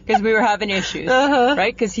 Because we were having issues,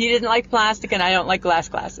 right? Because he didn't like plastic and I don't like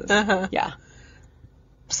glasses. Yeah.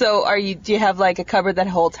 So do you have, like, a cupboard that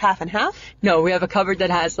holds half and half? No, we have a cupboard that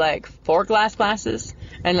has, like, 4 glasses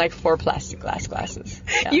and, like, 4 plastic glasses.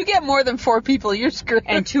 Yeah. You get more than 4 people, you're screwed.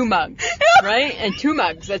 And 2 mugs, right? And 2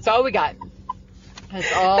 mugs. That's all we got.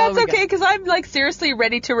 That's okay, because I'm, like, seriously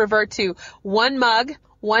ready to revert to 1 mug,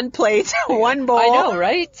 1 plate, 1 bowl. I know,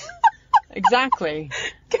 right? Exactly.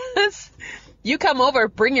 Because you come over,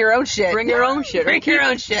 bring your own shit. Bring your own shit. Bring your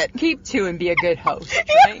own shit. Keep 2 and be a good host,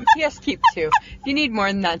 right? Yes, keep 2. If you need more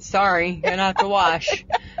than that, sorry. You're going to have to wash,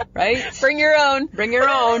 right? Bring your own. Bring your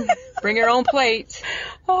own. Bring your own plate.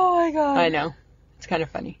 Oh, my God. I know. It's kind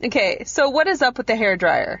of funny. Okay, so what is up with the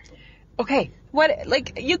hairdryer? Okay. What,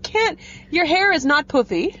 like, you can't, your hair is not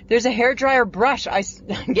poofy. There's a hairdryer brush. I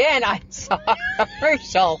saw a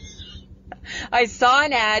commercial. I saw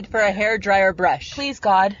an ad for a hairdryer brush. Please,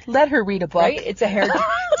 God, let her read a book. Right? It's a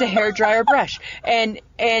hairdryer brush. And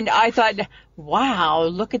I thought, wow,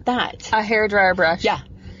 look at that. A hairdryer brush. Yeah.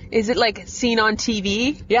 Is it like seen on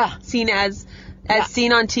TV? Yeah. Seen as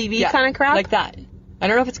seen on TV kind of crap? Like that. I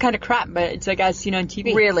don't know if it's kind of crap, but it's like as seen on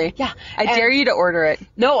TV. Really? Yeah. I dare you to order it.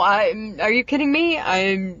 No, are you kidding me?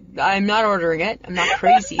 I'm not ordering it. I'm not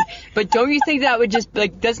crazy. But don't you think that would just,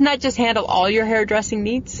 like, doesn't that just handle all your hairdressing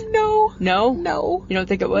needs? No. No? No. You don't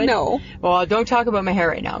think it would? No. Well, don't talk about my hair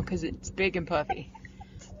right now, because it's big and puffy.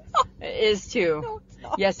 It is too. No, it's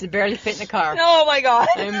not. Yes, it barely fit in the car. Oh my God.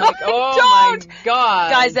 I'm like, oh my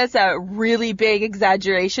God. Guys, that's a really big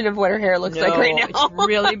exaggeration of what her hair looks like right now. It's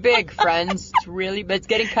really big, friends. It's really, but it's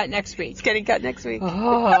getting cut next week. It's getting cut next week.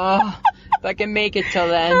 Oh, if I can make it till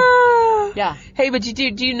then. Yeah. Hey, but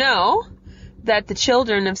do you know that the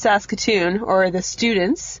children of Saskatoon, or the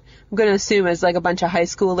students, I'm going to assume as like a bunch of high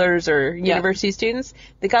schoolers or university students,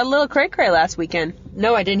 they got a little cray-cray last weekend.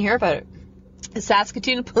 No, I didn't hear about it. The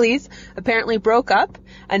Saskatoon police apparently broke up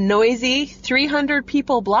a noisy 300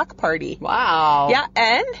 people block party. Wow. Yeah,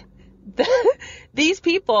 and these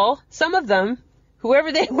people, some of them,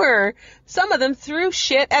 whoever they were, some of them threw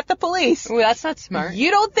shit at the police. Ooh, that's not smart.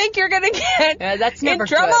 You don't think you're going to get that's never in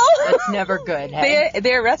trouble? Good. That's never good. Hey?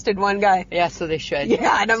 They arrested one guy. Yeah, so they should.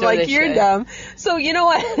 Yeah, and I'm like, you're dumb. So you know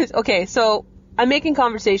what? Okay, so I'm making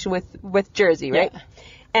conversation with Jersey, right? Yeah.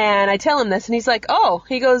 And I tell him this, and he's like, oh,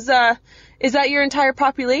 he goes, is that your entire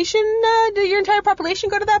population? Did your entire population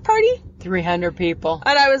go to that party? 300 people.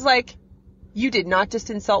 And I was like, you did not just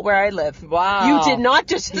insult where I live. Wow. You did not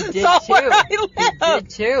just insult where I live. He did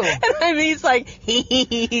too. And I mean, he's like,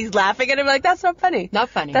 he's laughing at him like, that's not funny. Not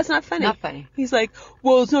funny. That's not funny. Not funny. He's like,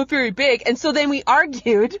 well, it's not very big. And so then we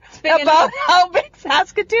argued about how big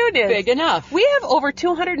Saskatoon is. Big enough. We have over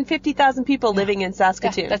 250,000 people living in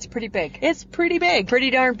Saskatoon. Yeah, that's pretty big. It's pretty big. Pretty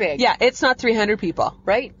darn big. Yeah, it's not 300 people.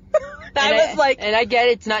 Right? I was like... And I get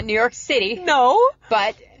it's not New York City. No.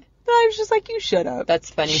 But... I was just like, you shut up. That's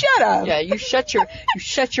funny. Shut up. Yeah, you shut your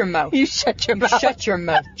mouth. You shut your mouth. Shut your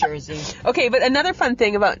mouth, Jersey. Okay, but another fun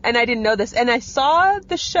thing about, and I didn't know this, and I saw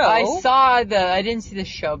the show. I didn't see the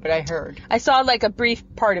show, but I heard. I saw like a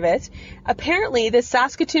brief part of it. Apparently, the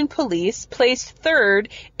Saskatoon police placed 3rd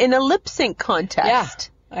in a lip sync contest.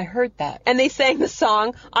 I heard that. And they sang the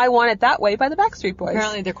song I Want It That Way by the Backstreet Boys.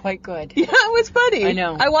 Apparently they're quite good. Yeah, it was funny. I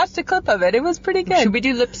know. I watched a clip of it. It was pretty good. Should we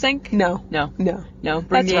do lip sync? No. No. No. No?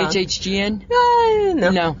 Bring That's the wrong. HHG in? No.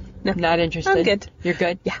 No. No. Not interested? I'm good. You're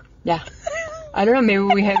good? Yeah. Yeah. I don't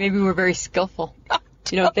know. Maybe we're very skillful.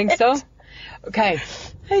 You don't think so? Okay.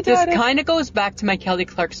 This kind of goes back to my Kelly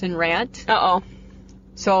Clarkson rant. Uh-oh.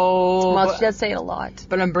 So... Well, she does say it a lot.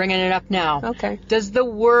 But I'm bringing it up now. Okay. Does the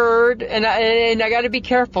word... And I got to be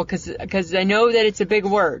careful because I know that it's a big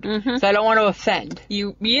word. Mm-hmm. So I don't want to offend.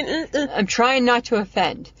 I'm trying not to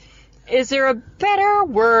offend. Is there a better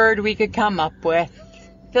word we could come up with?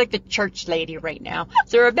 I feel like the church lady right now.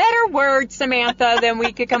 Is there a better word, Samantha, than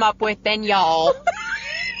we could come up with than y'all?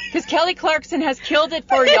 Because Kelly Clarkson has killed it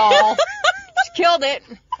for y'all. She's killed it.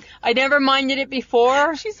 I never minded it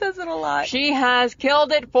before. She says it a lot. She has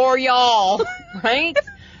killed it for y'all. Right?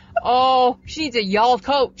 Oh, she needs a y'all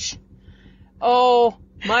coach. Oh,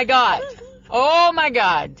 my God. Oh, my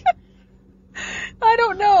God. I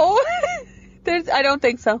don't know. I don't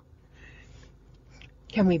think so.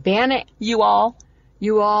 Can we ban it? You all.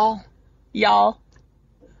 You all? Y'all.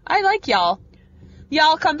 I like y'all.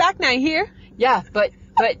 Y'all come back now, here? Yeah,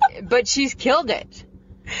 but she's killed it.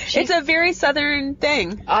 It's a very southern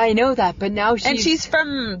thing. I know that, but now she's... And she's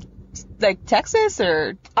from, like, Texas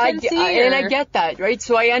or Tennessee? And I get that, right?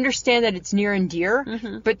 So I understand that it's near and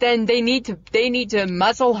dear, but then they need to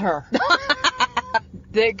muzzle her.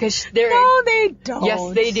 Because they're... No, they don't.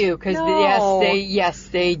 Yes, they do. Because yes,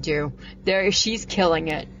 they do. She's killing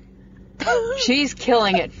it. She's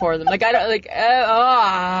killing it for them. Like, I don't, like,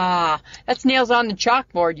 that's nails on the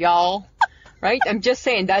chalkboard, y'all. Right? I'm just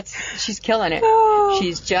saying she's killing it. Oh,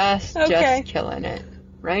 she's just killing it.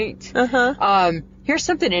 Right? Uh-huh. Here's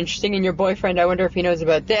something interesting in your boyfriend. I wonder if he knows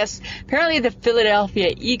about this. Apparently the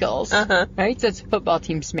Philadelphia Eagles, right? So it's a football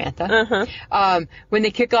team, Samantha. When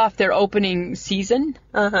they kick off their opening season,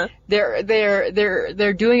 they're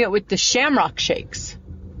doing it with the Shamrock Shakes.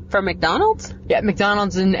 From McDonald's? Yeah,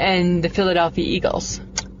 McDonald's and the Philadelphia Eagles.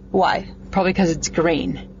 Why? Probably because it's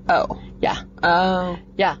grain. Oh. Yeah. Oh.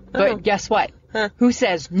 Yeah, but guess what? Huh. Who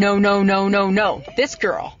says no, no, no, no, no? This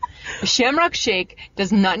girl. The Shamrock Shake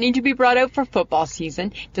does not need to be brought out for football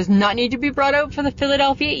season, does not need to be brought out for the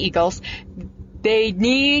Philadelphia Eagles. They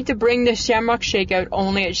need to bring the Shamrock Shake out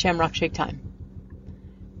only at Shamrock Shake time.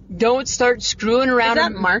 Don't start screwing around. Is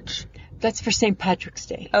that March? That's for St. Patrick's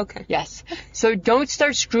Day. Okay. Yes. So don't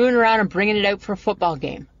start screwing around and bringing it out for a football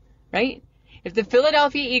game, right? If the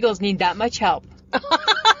Philadelphia Eagles need that much help, and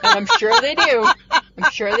I'm sure they do,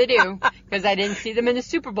 because I didn't see them in the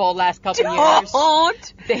Super Bowl last couple years.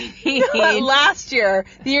 Don't! They need... Last year,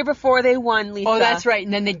 the year before they won, Lisa. Oh, that's right,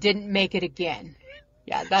 and then they didn't make it again.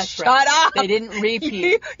 Yeah, that's right. Shut up! They didn't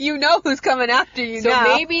repeat. You know who's coming after you now.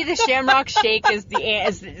 So maybe the Shamrock Shake is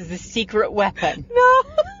the secret weapon. No.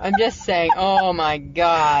 I'm just saying, oh my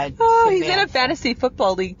God. Oh, Samantha. he's in a fantasy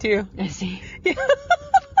football league too. Is he?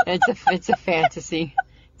 It's a fantasy.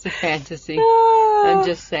 It's a fantasy. I'm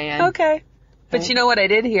just saying. Okay. But you know what I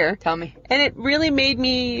did hear? Tell me. And it really made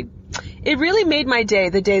my day,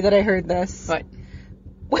 the day that I heard this. What?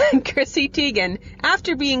 When Chrissy Teigen,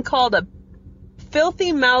 after being called a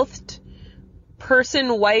filthy-mouthed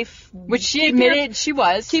person, wife... Which she admitted she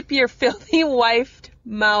was. Keep your filthy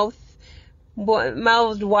mouthed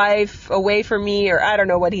wife away from me, or I don't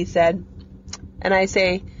know what he said. And I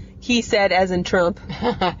say, he said as in Trump.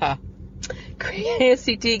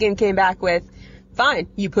 Chrissy Teigen came back with, fine,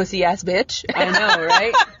 you pussy-ass bitch. I know,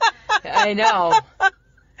 right? I know.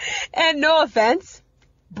 And no offense,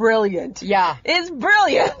 brilliant. Yeah. It's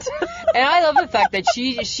brilliant. And I love the fact that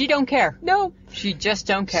she don't care. No. She just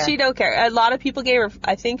don't care. She don't care. A lot of people gave her,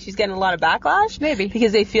 I think she's getting a lot of backlash. Maybe.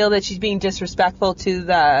 Because they feel that she's being disrespectful to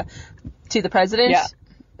the president. Yeah.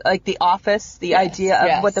 Like the office, the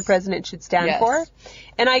idea of what the president should stand for.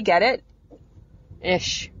 And I get it.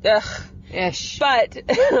 Ish. Ugh. Ish. But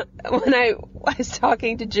when I was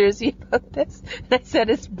talking to Jersey about this, and I said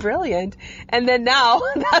it's brilliant, and then now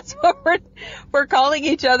that's what we're calling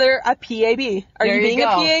each other a PAB. Are you being a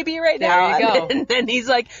PAB right now? There you go. And then he's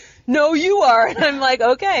like, no, you are. And I'm like,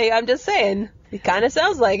 okay, I'm just saying. It kind of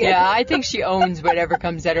sounds like it. Yeah, I think she owns whatever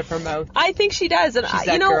comes out of her mouth. I think she does. And she's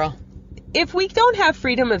that girl. If we don't have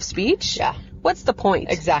freedom of speech, what's the point?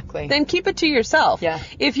 Exactly. Then keep it to yourself. Yeah.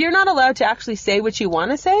 If you're not allowed to actually say what you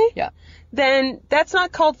want to say, then that's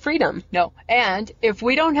not called freedom. No. And if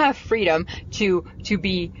we don't have freedom to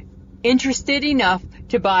be interested enough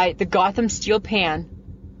to buy the Gotham steel pan.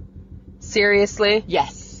 Seriously?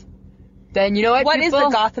 Yes. then you know what? What is the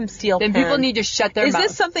Gotham steel pan? Then people need to shut their mouth. Is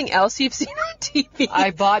this something else you've seen on TV?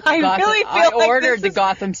 I bought the I ordered the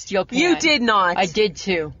Gotham steel pan. You did not. I did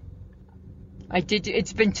too.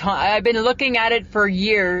 It's been I've been looking at it for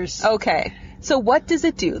years. Okay. So what does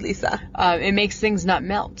it do, Lisa? It makes things not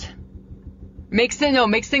melt. Makes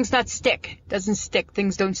things not stick. Doesn't stick.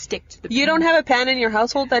 Things don't stick to the pan. You don't have a pan in your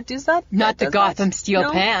household that does that? Not the Gotham steel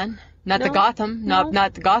pan. Not the Gotham.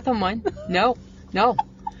 Not the Gotham one. No.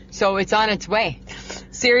 So it's on its way.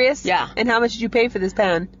 Serious? Yeah. And how much did you pay for this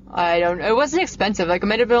pan? I don't know. It wasn't expensive. Like, I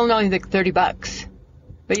might have been only like $30.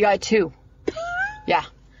 But you got 2. Yeah.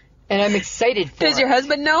 And I'm excited for it. Does your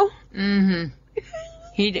husband know? Mm-hmm.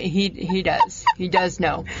 He does. He does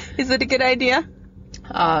know. Is it a good idea?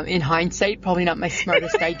 In hindsight, probably not my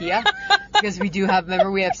smartest idea. Because we have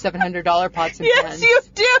 $700 pots and pans. Yes, you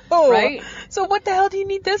do. Right? So what the hell do you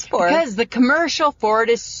need this for? Because the commercial for it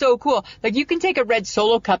is so cool. Like, you can take a red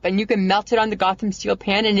Solo cup and you can melt it on the Gotham steel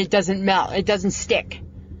pan and it doesn't melt. It doesn't stick.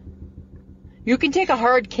 You can take a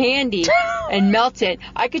hard candy and melt it.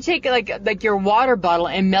 I could take like your water bottle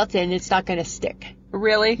and melt it and it's not going to stick.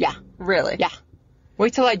 Really? Yeah. Really? Yeah.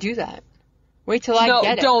 Wait till I do that. Wait till I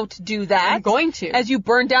get it. No, don't do that. I'm going to. As you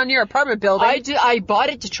burn down your apartment building. I bought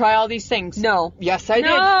it to try all these things. No. Yes, I did.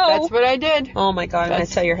 That's what I did. Oh my God, I'm going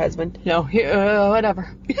to tell your husband. No,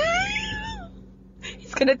 whatever.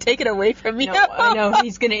 He's going to take it away from me. No, I know.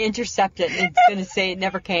 He's going to intercept it and it's going to say it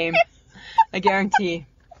never came. I guarantee.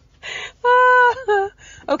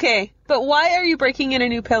 Okay, but why are you breaking in a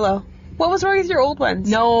new pillow? What was wrong with your old ones?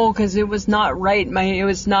 No, because it was not right. It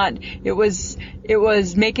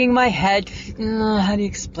was making my head, how do you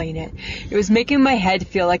explain it? It was making my head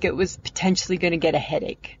feel like it was potentially going to get a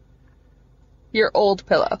headache. Your old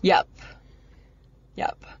pillow? Yep.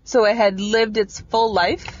 So it had lived its full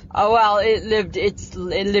life? Oh, well, it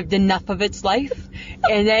lived enough of its life.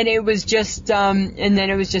 And then it was just time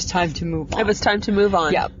to move on. It was time to move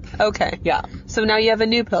on. Yep. Okay. Yeah. So now you have a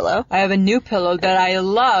new pillow. I have a new pillow that I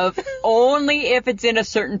love only if it's in a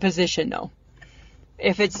certain position, though.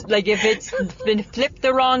 If it's been flipped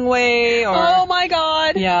the wrong way or... Oh my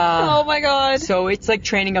God. Yeah. Oh my God. So it's like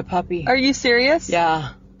training a puppy. Are you serious?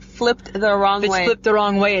 Yeah. Flipped the wrong way. If it's flipped the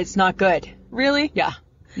wrong way, it's not good. Really? Yeah.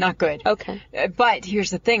 Not good. Okay. But here's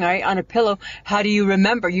the thing, right? On a pillow, how do you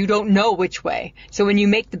remember? You don't know which way. So when you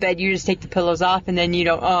make the bed, you just take the pillows off and then you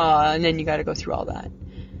don't, and then you got to go through all that.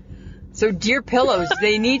 So dear pillows,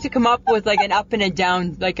 they need to come up with like an up and a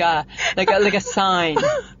down, like a sign.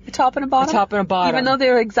 A top and a bottom? A top and a bottom. Even though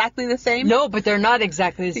they're exactly the same? No, but they're not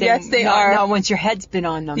exactly the same. Yes, they are. Not once your head's been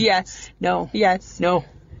on them. Yes. No. Yes. No.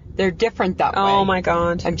 They're different that way. Oh my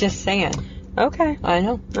God. I'm just saying. Okay. I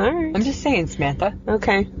know. All right. I'm just saying, Samantha.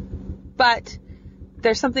 Okay. But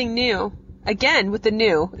there's something new. Again, with the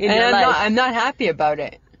new in your life. I'm not happy about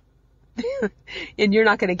it. And you're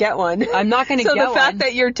not going to get one. I'm not going to get one. So the fact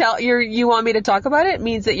that you want me to talk about it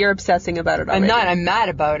means that you're obsessing about it already. I'm not. I'm mad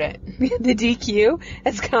about it. The DQ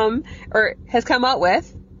has come out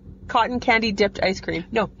with cotton candy dipped ice cream.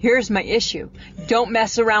 No, here's my issue. Don't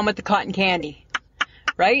mess around with the cotton candy.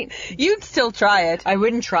 Right? You'd still try it. I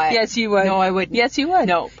wouldn't try it. Yes, you would. No, I wouldn't. Yes, you would.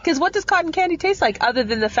 No. Because what does cotton candy taste like other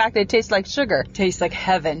than the fact that it tastes like sugar? It tastes like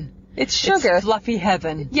heaven. It's sugar. It's fluffy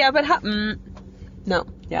heaven. Yeah, but no.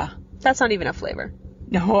 Yeah. That's not even a flavor.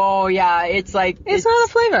 No, yeah, it's like... It's not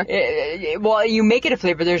a flavor. Well, you make it a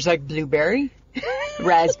flavor. There's like blueberry,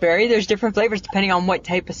 raspberry. There's different flavors depending on what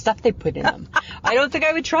type of stuff they put in them. I don't think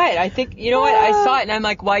I would try it. I think, you know what? I saw it and I'm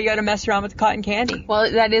like, why you gotta mess around with the cotton candy? Well,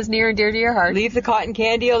 that is near and dear to your heart. Leave the cotton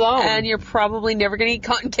candy alone. And you're probably never gonna eat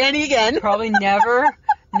cotton candy again. Probably never.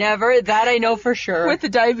 Never. That I know for sure. With the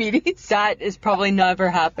diabetes. That is probably never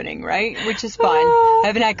happening, right? Which is fine. I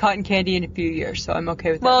haven't had cotton candy in a few years, so I'm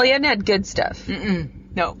okay with that. Well, you haven't had good stuff.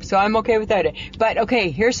 No, so I'm okay without it. But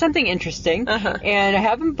okay, here's something interesting, and I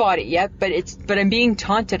haven't bought it yet, but I'm being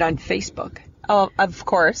taunted on Facebook. Oh, of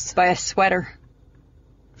course. By a sweater.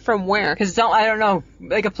 From where? Because I don't know,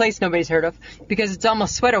 like a place nobody's heard of. Because it's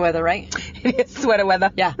almost sweater weather, right? It is sweater weather.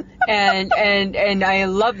 Yeah, and I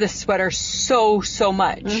love this sweater so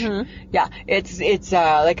much. Yeah, it's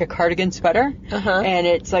like a cardigan sweater, and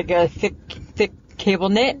it's like a thick cable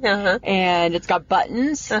knit, and it's got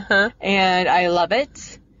buttons, and I love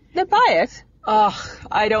it. Then buy it. Ugh,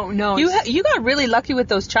 I don't know. You got really lucky with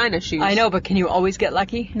those China shoes. I know, but can you always get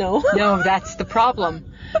lucky? No. No, that's the problem.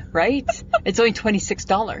 Right? It's only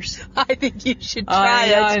 $26. I think you should try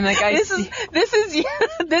it. I'm like, this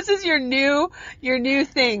is your new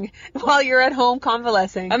thing while you're at home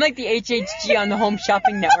convalescing. I'm like the HHG on the Home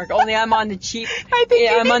Shopping Network. Only I'm on the cheap.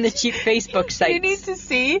 I'm on the cheap Facebook site. You need to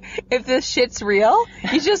see if this shit's real.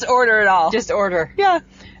 You just order it all. Just order. Yeah.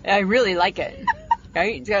 I really like it.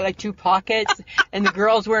 Right? It's got like 2 pockets, and the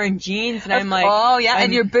girl's wearing jeans, and I'm like... Oh, yeah,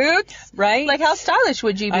 and your boots? Right? Like, how stylish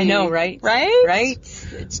would you be? I know, right? Right? Right?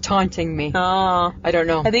 It's taunting me. Oh. I don't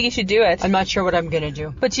know. I think you should do it. I'm not sure what I'm going to do.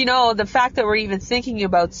 But the fact that we're even thinking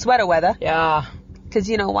about sweater weather... Yeah. Because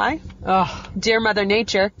you know why? Oh. Dear Mother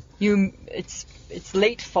Nature. It's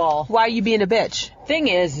late fall. Why are you being a bitch? Thing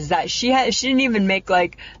is that she didn't even make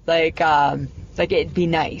like it'd be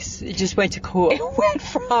nice. It just went to cool.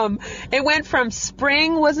 It went from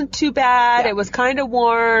spring wasn't too bad. Yeah. It was kind of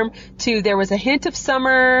warm to there was a hint of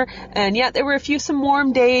summer, and yet there were some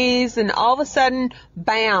warm days, and all of a sudden,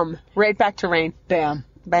 bam, right back to rain. Bam.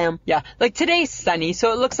 Bam. Yeah. Like today's sunny,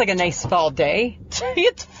 so it looks like a nice fall day.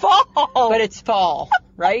 It's fall. But it's fall,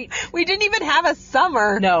 right? We didn't even have a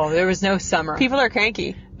summer. No, there was no summer. People are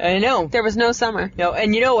cranky. I know. There was no summer. No,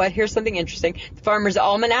 and you know what? Here's something interesting. The Farmer's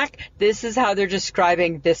Almanac, this is how they're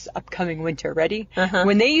describing this upcoming winter. Ready? Uh-huh.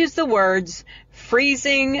 When they use the words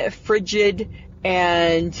freezing, frigid,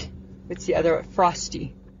 and what's the other?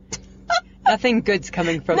 Frosty. Nothing good's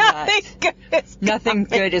coming from that. Nothing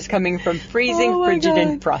good is coming from freezing, frigid,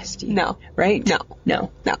 and frosty. No. Right?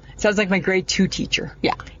 No. Sounds like my grade 2 teacher.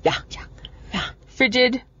 Yeah.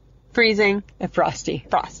 Frigid, freezing, and frosty.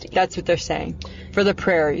 Frosty. That's what they're saying. For the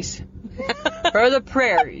prairies. For the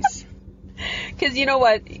prairies. Because you know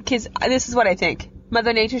what? Because this is what I think.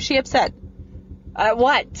 Mother Nature, she upset. At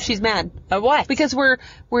what? She's mad. At what? Because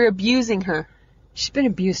we're abusing her. She's been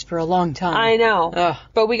abused for a long time. I know. Ugh.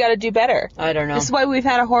 But we got to do better. I don't know. This is why we've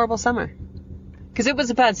had a horrible summer. Because it was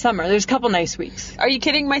a bad summer. There's a couple nice weeks. Are you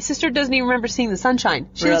kidding? My sister doesn't even remember seeing the sunshine.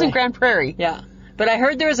 She was Really? in Grand Prairie. Yeah. But I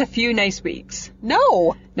heard there was a few nice weeks.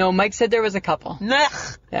 No, Mike said there was a couple. Nah.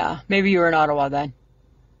 Yeah. Maybe you were in Ottawa then.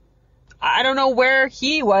 I don't know where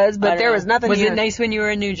he was, but there was nothing Was here. it nice when you were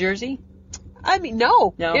in New Jersey? I mean,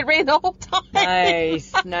 no. No. It rained the whole time.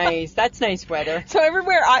 Nice. That's nice weather. So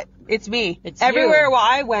everywhere it's me. It's everywhere you. where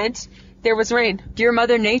I went, there was rain. Dear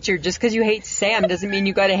Mother Nature, just because you hate Sam doesn't mean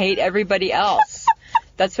you got to hate everybody else.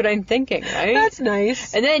 That's what I'm thinking, right? That's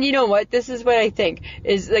nice. And then, you know what? This is what I think.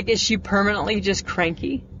 Is she permanently just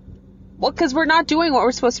cranky? Well, because we're not doing what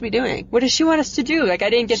we're supposed to be doing. What does she want us to do? Like,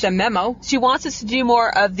 I didn't get the memo. She wants us to do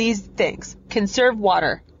more of these things. Conserve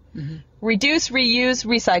water. Mm-hmm. Reduce, reuse,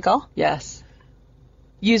 recycle. Yes.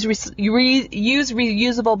 Use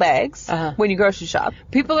reusable bags when you grocery shop.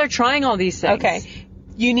 People are trying all these things. Okay.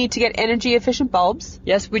 You need to get energy efficient bulbs.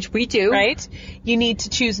 Yes, which we do. Right? You need to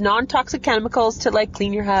choose non-toxic chemicals to like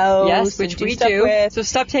clean your house. Yes, which we do. So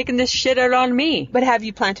stop taking this shit out on me. But have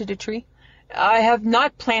you planted a tree? I have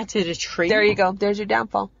not planted a tree. There you go. There's your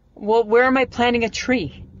downfall. Well, where am I planting a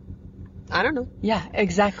tree? I don't know. Yeah,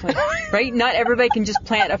 exactly. Right? Not everybody can just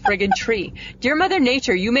plant a friggin' tree. Dear Mother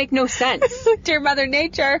Nature, you make no sense. Dear Mother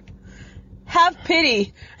Nature, have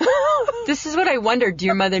pity. This is what I wonder,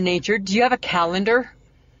 Dear Mother Nature. Do you have a calendar?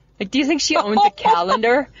 Like, do you think she owns a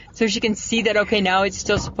calendar so she can see that, okay, now it's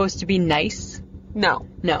still supposed to be nice? No.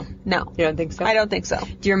 No. No. You don't think so? I don't think so.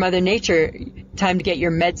 Dear Mother Nature, time to get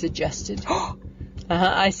your meds adjusted.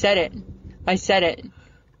 I said it.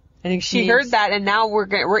 I think she heard that, and now we're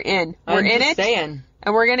in. We're in it. Saying.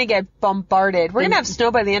 And we're gonna get bombarded. We're gonna have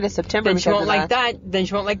snow by the end of September. Then she won't like that. Then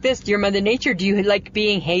she won't like this. Dear Mother Nature, do you like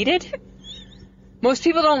being hated? Most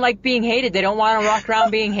people don't like being hated. They don't want to walk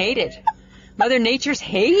around being hated. Mother Nature's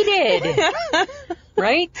hated.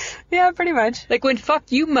 Right? Yeah, pretty much. Like when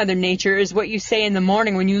fuck you, Mother Nature, is what you say in the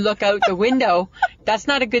morning when you look out the window. That's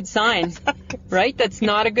not a good sign. Right? That's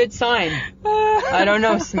not a good sign. I don't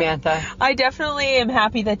know, Samantha. I definitely am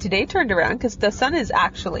happy that today turned around because the sun is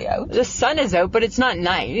actually out. The sun is out, but it's not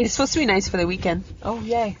nice. It's supposed to be nice for the weekend. Oh,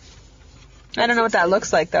 yay. I don't know what that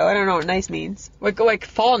looks like, though. I don't know what nice means. Like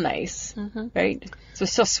fall nice, right? So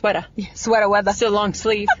still sweater. Yeah, sweater weather. Still long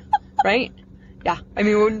sleeve, right? Yeah. I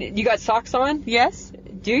mean, you got socks on? Yes.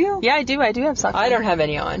 Do you? Yeah, I do. I do have socks on. I don't have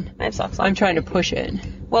any on. I have socks on. I'm trying to push it.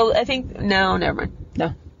 Well, I think... No, never mind.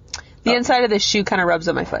 No. The inside of the shoe kind of rubs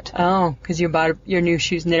on my foot. Oh, because you bought your new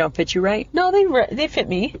shoes and they don't fit you right? No, they fit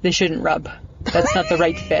me. They shouldn't rub. That's not the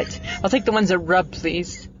right fit. I'll take the ones that rub,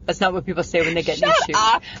 please. That's not what people say when they get new shoes.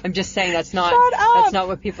 Up. I'm just saying that's not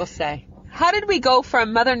what people say. How did we go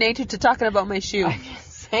from Mother Nature to talking about my shoe?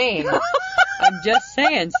 I'm just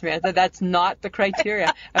saying, Samantha, that's not the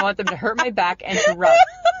criteria. I want them to hurt my back and to rub.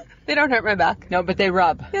 They don't hurt my back. No, but they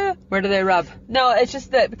rub. Yeah. Where do they rub? No, it's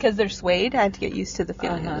just that because they're suede, I had to get used to the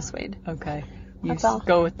feeling of the suede. Okay. That's all.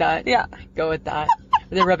 Go with that. Yeah. Go with that.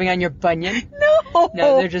 Are they rubbing on your bunion? No.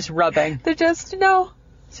 No, they're just rubbing. They're just, no.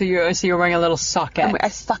 So you're wearing a little socket. I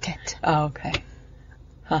suck it. Oh, okay.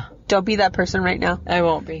 Huh. Don't be that person right now. I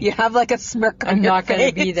won't be. You have like a smirk on your face. I'm not going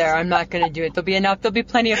to be there. I'm not going to do it. There'll be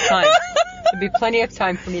plenty of time. There'll be plenty of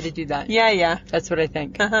time for me to do that. Yeah. That's what I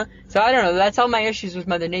think. Uh-huh. So I don't know. That's all my issues with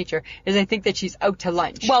Mother Nature, is I think that she's out to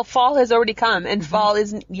lunch. Well, fall has already come, and fall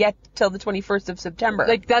isn't yet till the 21st of September.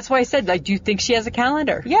 Like, that's why I said, like, do you think she has a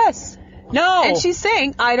calendar? Yes. No. And she's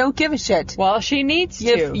saying, I don't give a shit. Well, she needs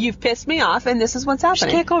to. You've pissed me off, and this is what's happening.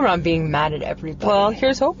 She can't go around being mad at everybody. Well,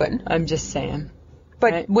 here's hoping. I'm just saying.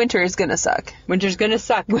 But right? winter is gonna suck. Winter's gonna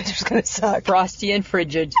suck. Winter's gonna suck. Frosty and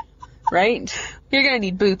frigid. Right? You're gonna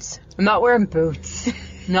need boots. I'm not wearing boots.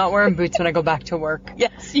 I'm not wearing boots when I go back to work.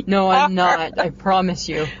 Yes, No, I'm not. I promise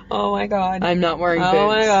you. Oh my God. I'm not wearing boots. Oh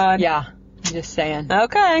my God. Yeah. I'm just saying.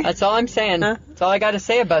 Okay. That's all I'm saying. Huh? That's all I got to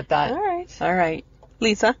say about that. All right.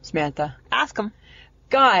 Lisa. Samantha. Ask them.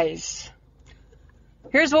 Guys.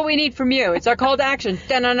 Here's what we need from you. It's our call to action.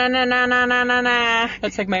 Da-na-na-na-na-na-na-na.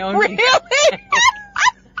 That's like my own Really?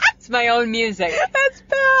 It's my own music. That's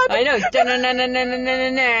bad. I know.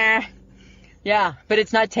 Da-na-na-na-na-na-na-na. Yeah, but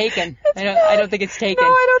it's not taken. I don't think it's taken.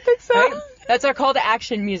 No, I don't think so. Right? That's our call to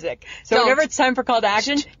action music. So whenever it's time for call to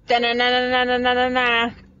action,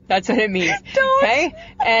 da-na-na-na-na-na-na-na. That's what it means. Don't. Okay?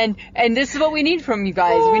 And this is what we need from you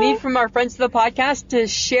guys. We need from our friends to the podcast to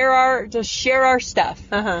share our stuff.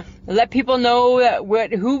 Uh-huh. Let people know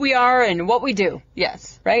who we are and what we do.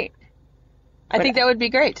 Yes. Right? I think that would be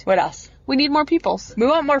great. What else? We need more peoples. We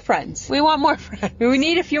want more friends. We want more friends. We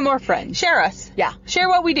need a few more friends. Share us. Yeah. Share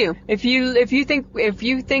what we do. If you think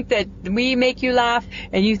that we make you laugh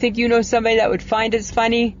and you think you know somebody that would find us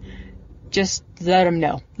funny, just let them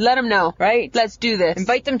know. Let them know. Right? Let's do this.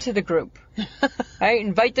 Invite them to the group. Right?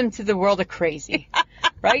 Invite them to the world of crazy.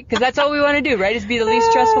 Right? Because that's all we want to do, right? Is be the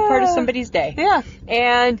least stressful part of somebody's day. Yeah.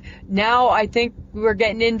 And now I think we're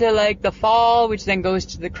getting into like the fall, which then goes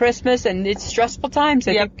to the Christmas, and it's stressful times.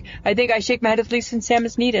 I think I shake my head at Lisa and Sam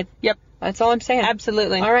as needed. Yep. That's all I'm saying.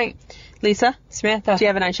 Absolutely. All right. Lisa? Samantha. Do you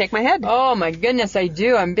have an I shake my head? Oh my goodness, I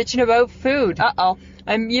do. I'm bitching about food. Uh-oh.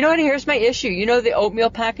 You know what? Here's my issue. You know the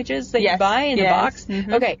oatmeal packages that you buy in the box?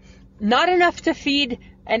 Mm-hmm. Okay. Not enough to feed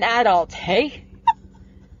an adult, hey?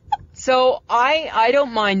 So I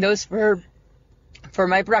don't mind those for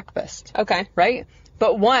my breakfast. Okay. Right?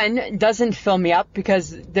 But one, doesn't fill me up because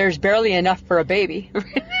there's barely enough for a baby.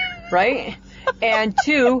 Right? And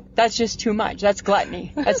two, that's just too much. That's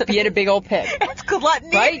gluttony. That's being a big old pig. That's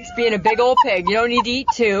gluttony. Right? It's being a big old pig. You don't need to eat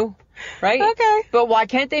two. Right? Okay. But why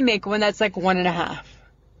can't they make one that's like 1.5?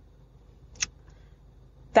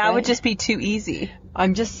 That would just be too easy.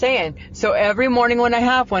 I'm just saying. So every morning when I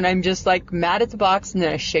have one, I'm just like mad at the box and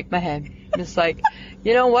then I shake my head. Just like,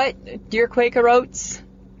 you know what, dear Quaker Oats?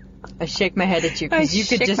 I shake my head at you because you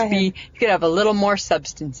could you could have a little more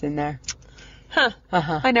substance in there. Huh.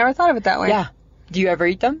 Uh-huh. I never thought of it that way. Yeah. Do you ever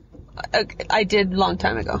eat them? I did a long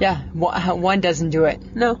time ago. Yeah. One doesn't do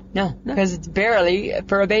it. No. Because it's barely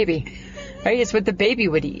for a baby. Right? It's what the baby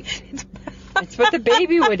would eat. It's what the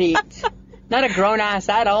baby would eat. Not a grown-ass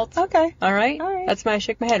adult. Okay. All right? That's my I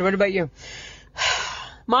shake my head. What about you?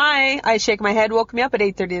 My I shake my head woke me up at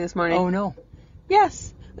 8:30 this morning. Oh, no.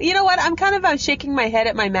 Yes. You know what? I'm kind of shaking my head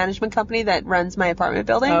at my management company that runs my apartment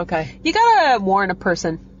building. Okay. You gotta warn a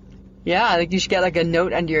person. Yeah, I think you should get like a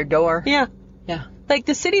note under your door. Yeah. Yeah. Like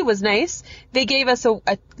the city was nice. They gave us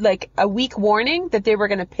a week warning that they were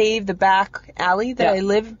going to pave the back alley that I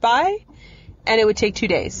lived by, and it would take 2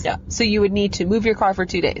 days. Yeah. So you would need to move your car for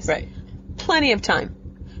 2 days. Right. Plenty of time.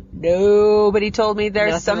 Nobody told me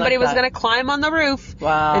somebody was going to climb on the roof.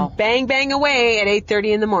 Wow. And bang away at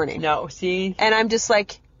 8:30 in the morning. No, see? And I'm just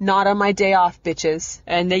like, not on my day off, bitches.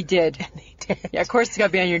 And they did. Yeah, of course it's got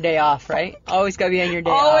to be on your day off, right? Always got to be on your day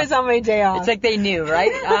off. Always on my day off. It's like they knew,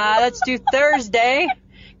 right? Let's do Thursday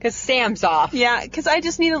because Sam's off. Yeah, because I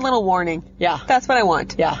just need a little warning. Yeah. That's what I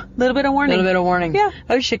want. Yeah. A little bit of warning. A little bit of warning. Yeah.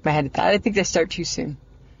 I would shake my head at that. I think they start too soon.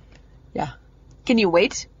 Yeah. Can you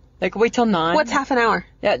wait? Like, wait till 9. What's half an hour?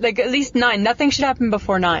 Yeah, like at least 9. Nothing should happen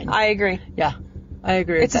before 9. I agree. Yeah. I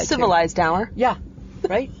agree with that, It's a civilized hour. Yeah.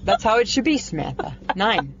 Right? That's how it should be, Samantha.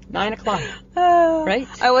 9 o'clock. Right?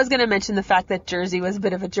 I was going to mention the fact that Jersey was a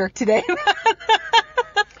bit of a jerk today.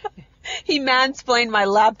 He mansplained my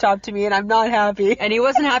laptop to me, and I'm not happy. And he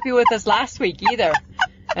wasn't happy with us last week either.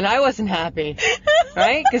 And I wasn't happy.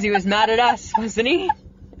 Right? Because he was mad at us, wasn't he?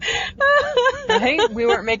 Right? We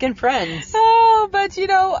weren't making friends. Oh, but you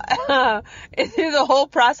know, through the whole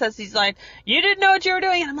process, he's like, you didn't know what you were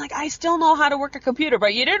doing. And I'm like, I still know how to work a computer,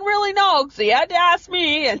 but you didn't really know, so you had to ask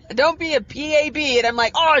me, and don't be a PAB. And I'm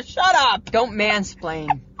like, oh, shut up. Don't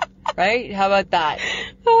mansplain. Right? How about that?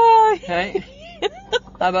 Right?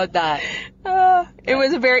 How about that? It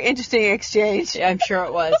was a very interesting exchange. I'm sure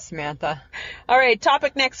it was, Samantha. All right,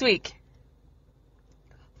 topic next week.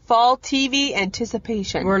 Fall TV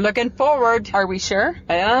anticipation. We're looking forward. Are we sure?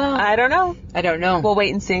 I don't know. I don't know. We'll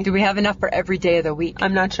wait and see. Do we have enough for every day of the week?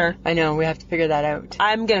 I'm not sure. I know. We have to figure that out.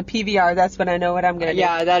 I'm going to PVR. That's what I know what I'm going to do.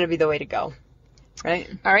 Yeah, that'll be the way to go. Right?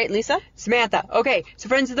 All right, Lisa? Samantha. Okay, so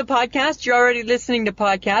friends of the podcast, you're already listening to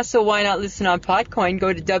podcasts, so why not listen on Podcoin?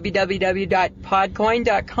 Go to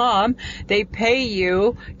www.podcoin.com. They pay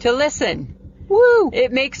you to listen. Woo!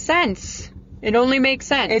 It makes sense. It only makes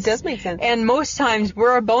sense. It does make sense. And most times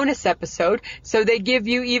we're a bonus episode, so they give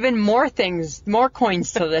you even more things, more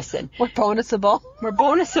coins to listen. We're bonusable. We're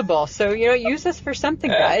bonusable. So, use us for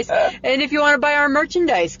something, guys. And if you want to buy our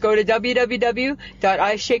merchandise, go to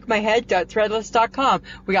www.ishakemyhead.threadless.com.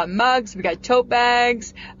 We got mugs, we got tote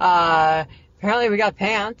bags, apparently we got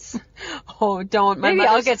pants. Oh, don't. Maybe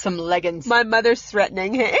I'll get some leggings. My mother's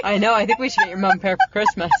threatening, hey? I know. I think we should get your mom a pair for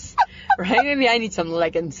Christmas. Right? Maybe I need some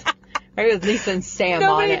leggings. Right, with Lisa and Sam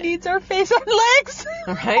on it. Nobody needs our face on legs.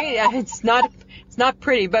 Right? It's not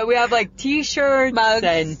pretty, but we have like t-shirts, mugs,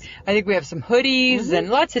 and I think we have some hoodies and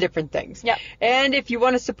lots of different things. Yep. And if you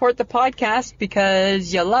want to support the podcast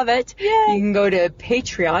because you love it, you can go to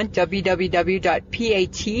Patreon,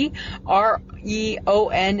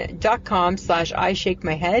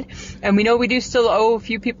 www.patreon.com/IShakeMyHead. And we know we do still owe a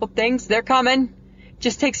few people things. They're coming.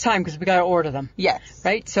 Just takes time because we got to order them. Yes.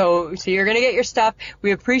 Right? So you're going to get your stuff.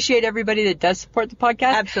 We appreciate everybody that does support the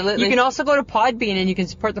podcast. Absolutely. You can also go to Podbean and you can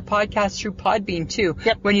support the podcast through Podbean too.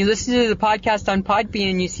 Yep. When you listen to the podcast on Podbean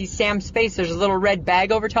and you see Sam's face, there's a little red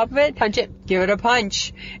bag over top of it. Punch it. Give it a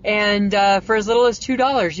punch. And for as little as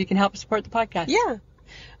 $2, you can help support the podcast. Yeah.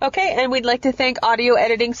 Okay, and we'd like to thank Audio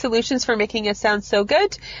Editing Solutions for making us sound so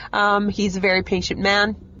good. He's a very patient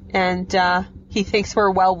man, and he thinks we're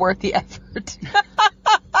well worth the effort.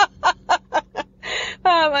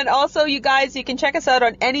 And also, you guys, you can check us out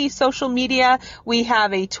on any social media. We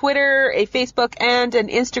have a Twitter, a Facebook, and an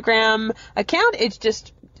Instagram account. It's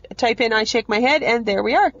just type in I Shake My Head, and there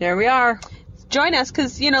we are. There we are. Join us,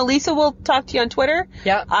 because, Lisa will talk to you on Twitter.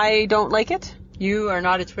 Yeah. I don't like it. You are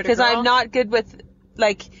not a Twitter girl? Because I'm not good with,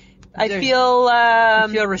 I feel...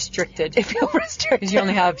 you feel restricted. I feel restricted. Because you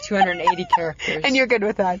only have 280 characters. And you're good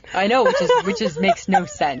with that. I know, which makes no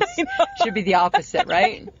sense. Should be the opposite,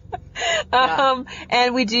 right? Yeah.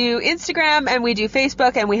 And we do Instagram and we do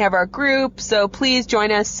Facebook and we have our group. So please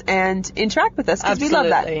join us and interact with us because we love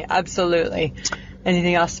that. Absolutely.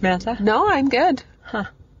 Anything else, Samantha? No, I'm good. Huh.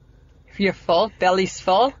 If you're full, belly's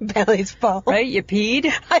full. Belly's full. Right? You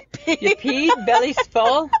peed? I peed. You peed, belly's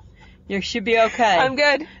full. You should be okay. I'm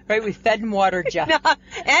good. Right? We fed and watered you.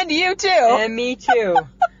 And you too. And me too.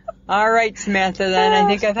 All right, Samantha, then. I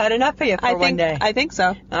think I've had enough of you for one day. I think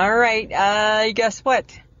so. All right. Guess what?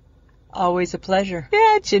 Always a pleasure.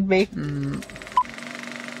 Yeah, it should be. This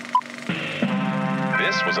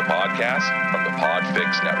was a podcast from the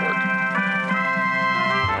Podfix Network.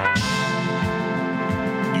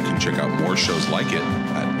 You can check out more shows like it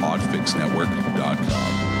at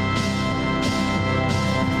podfixnetwork.com.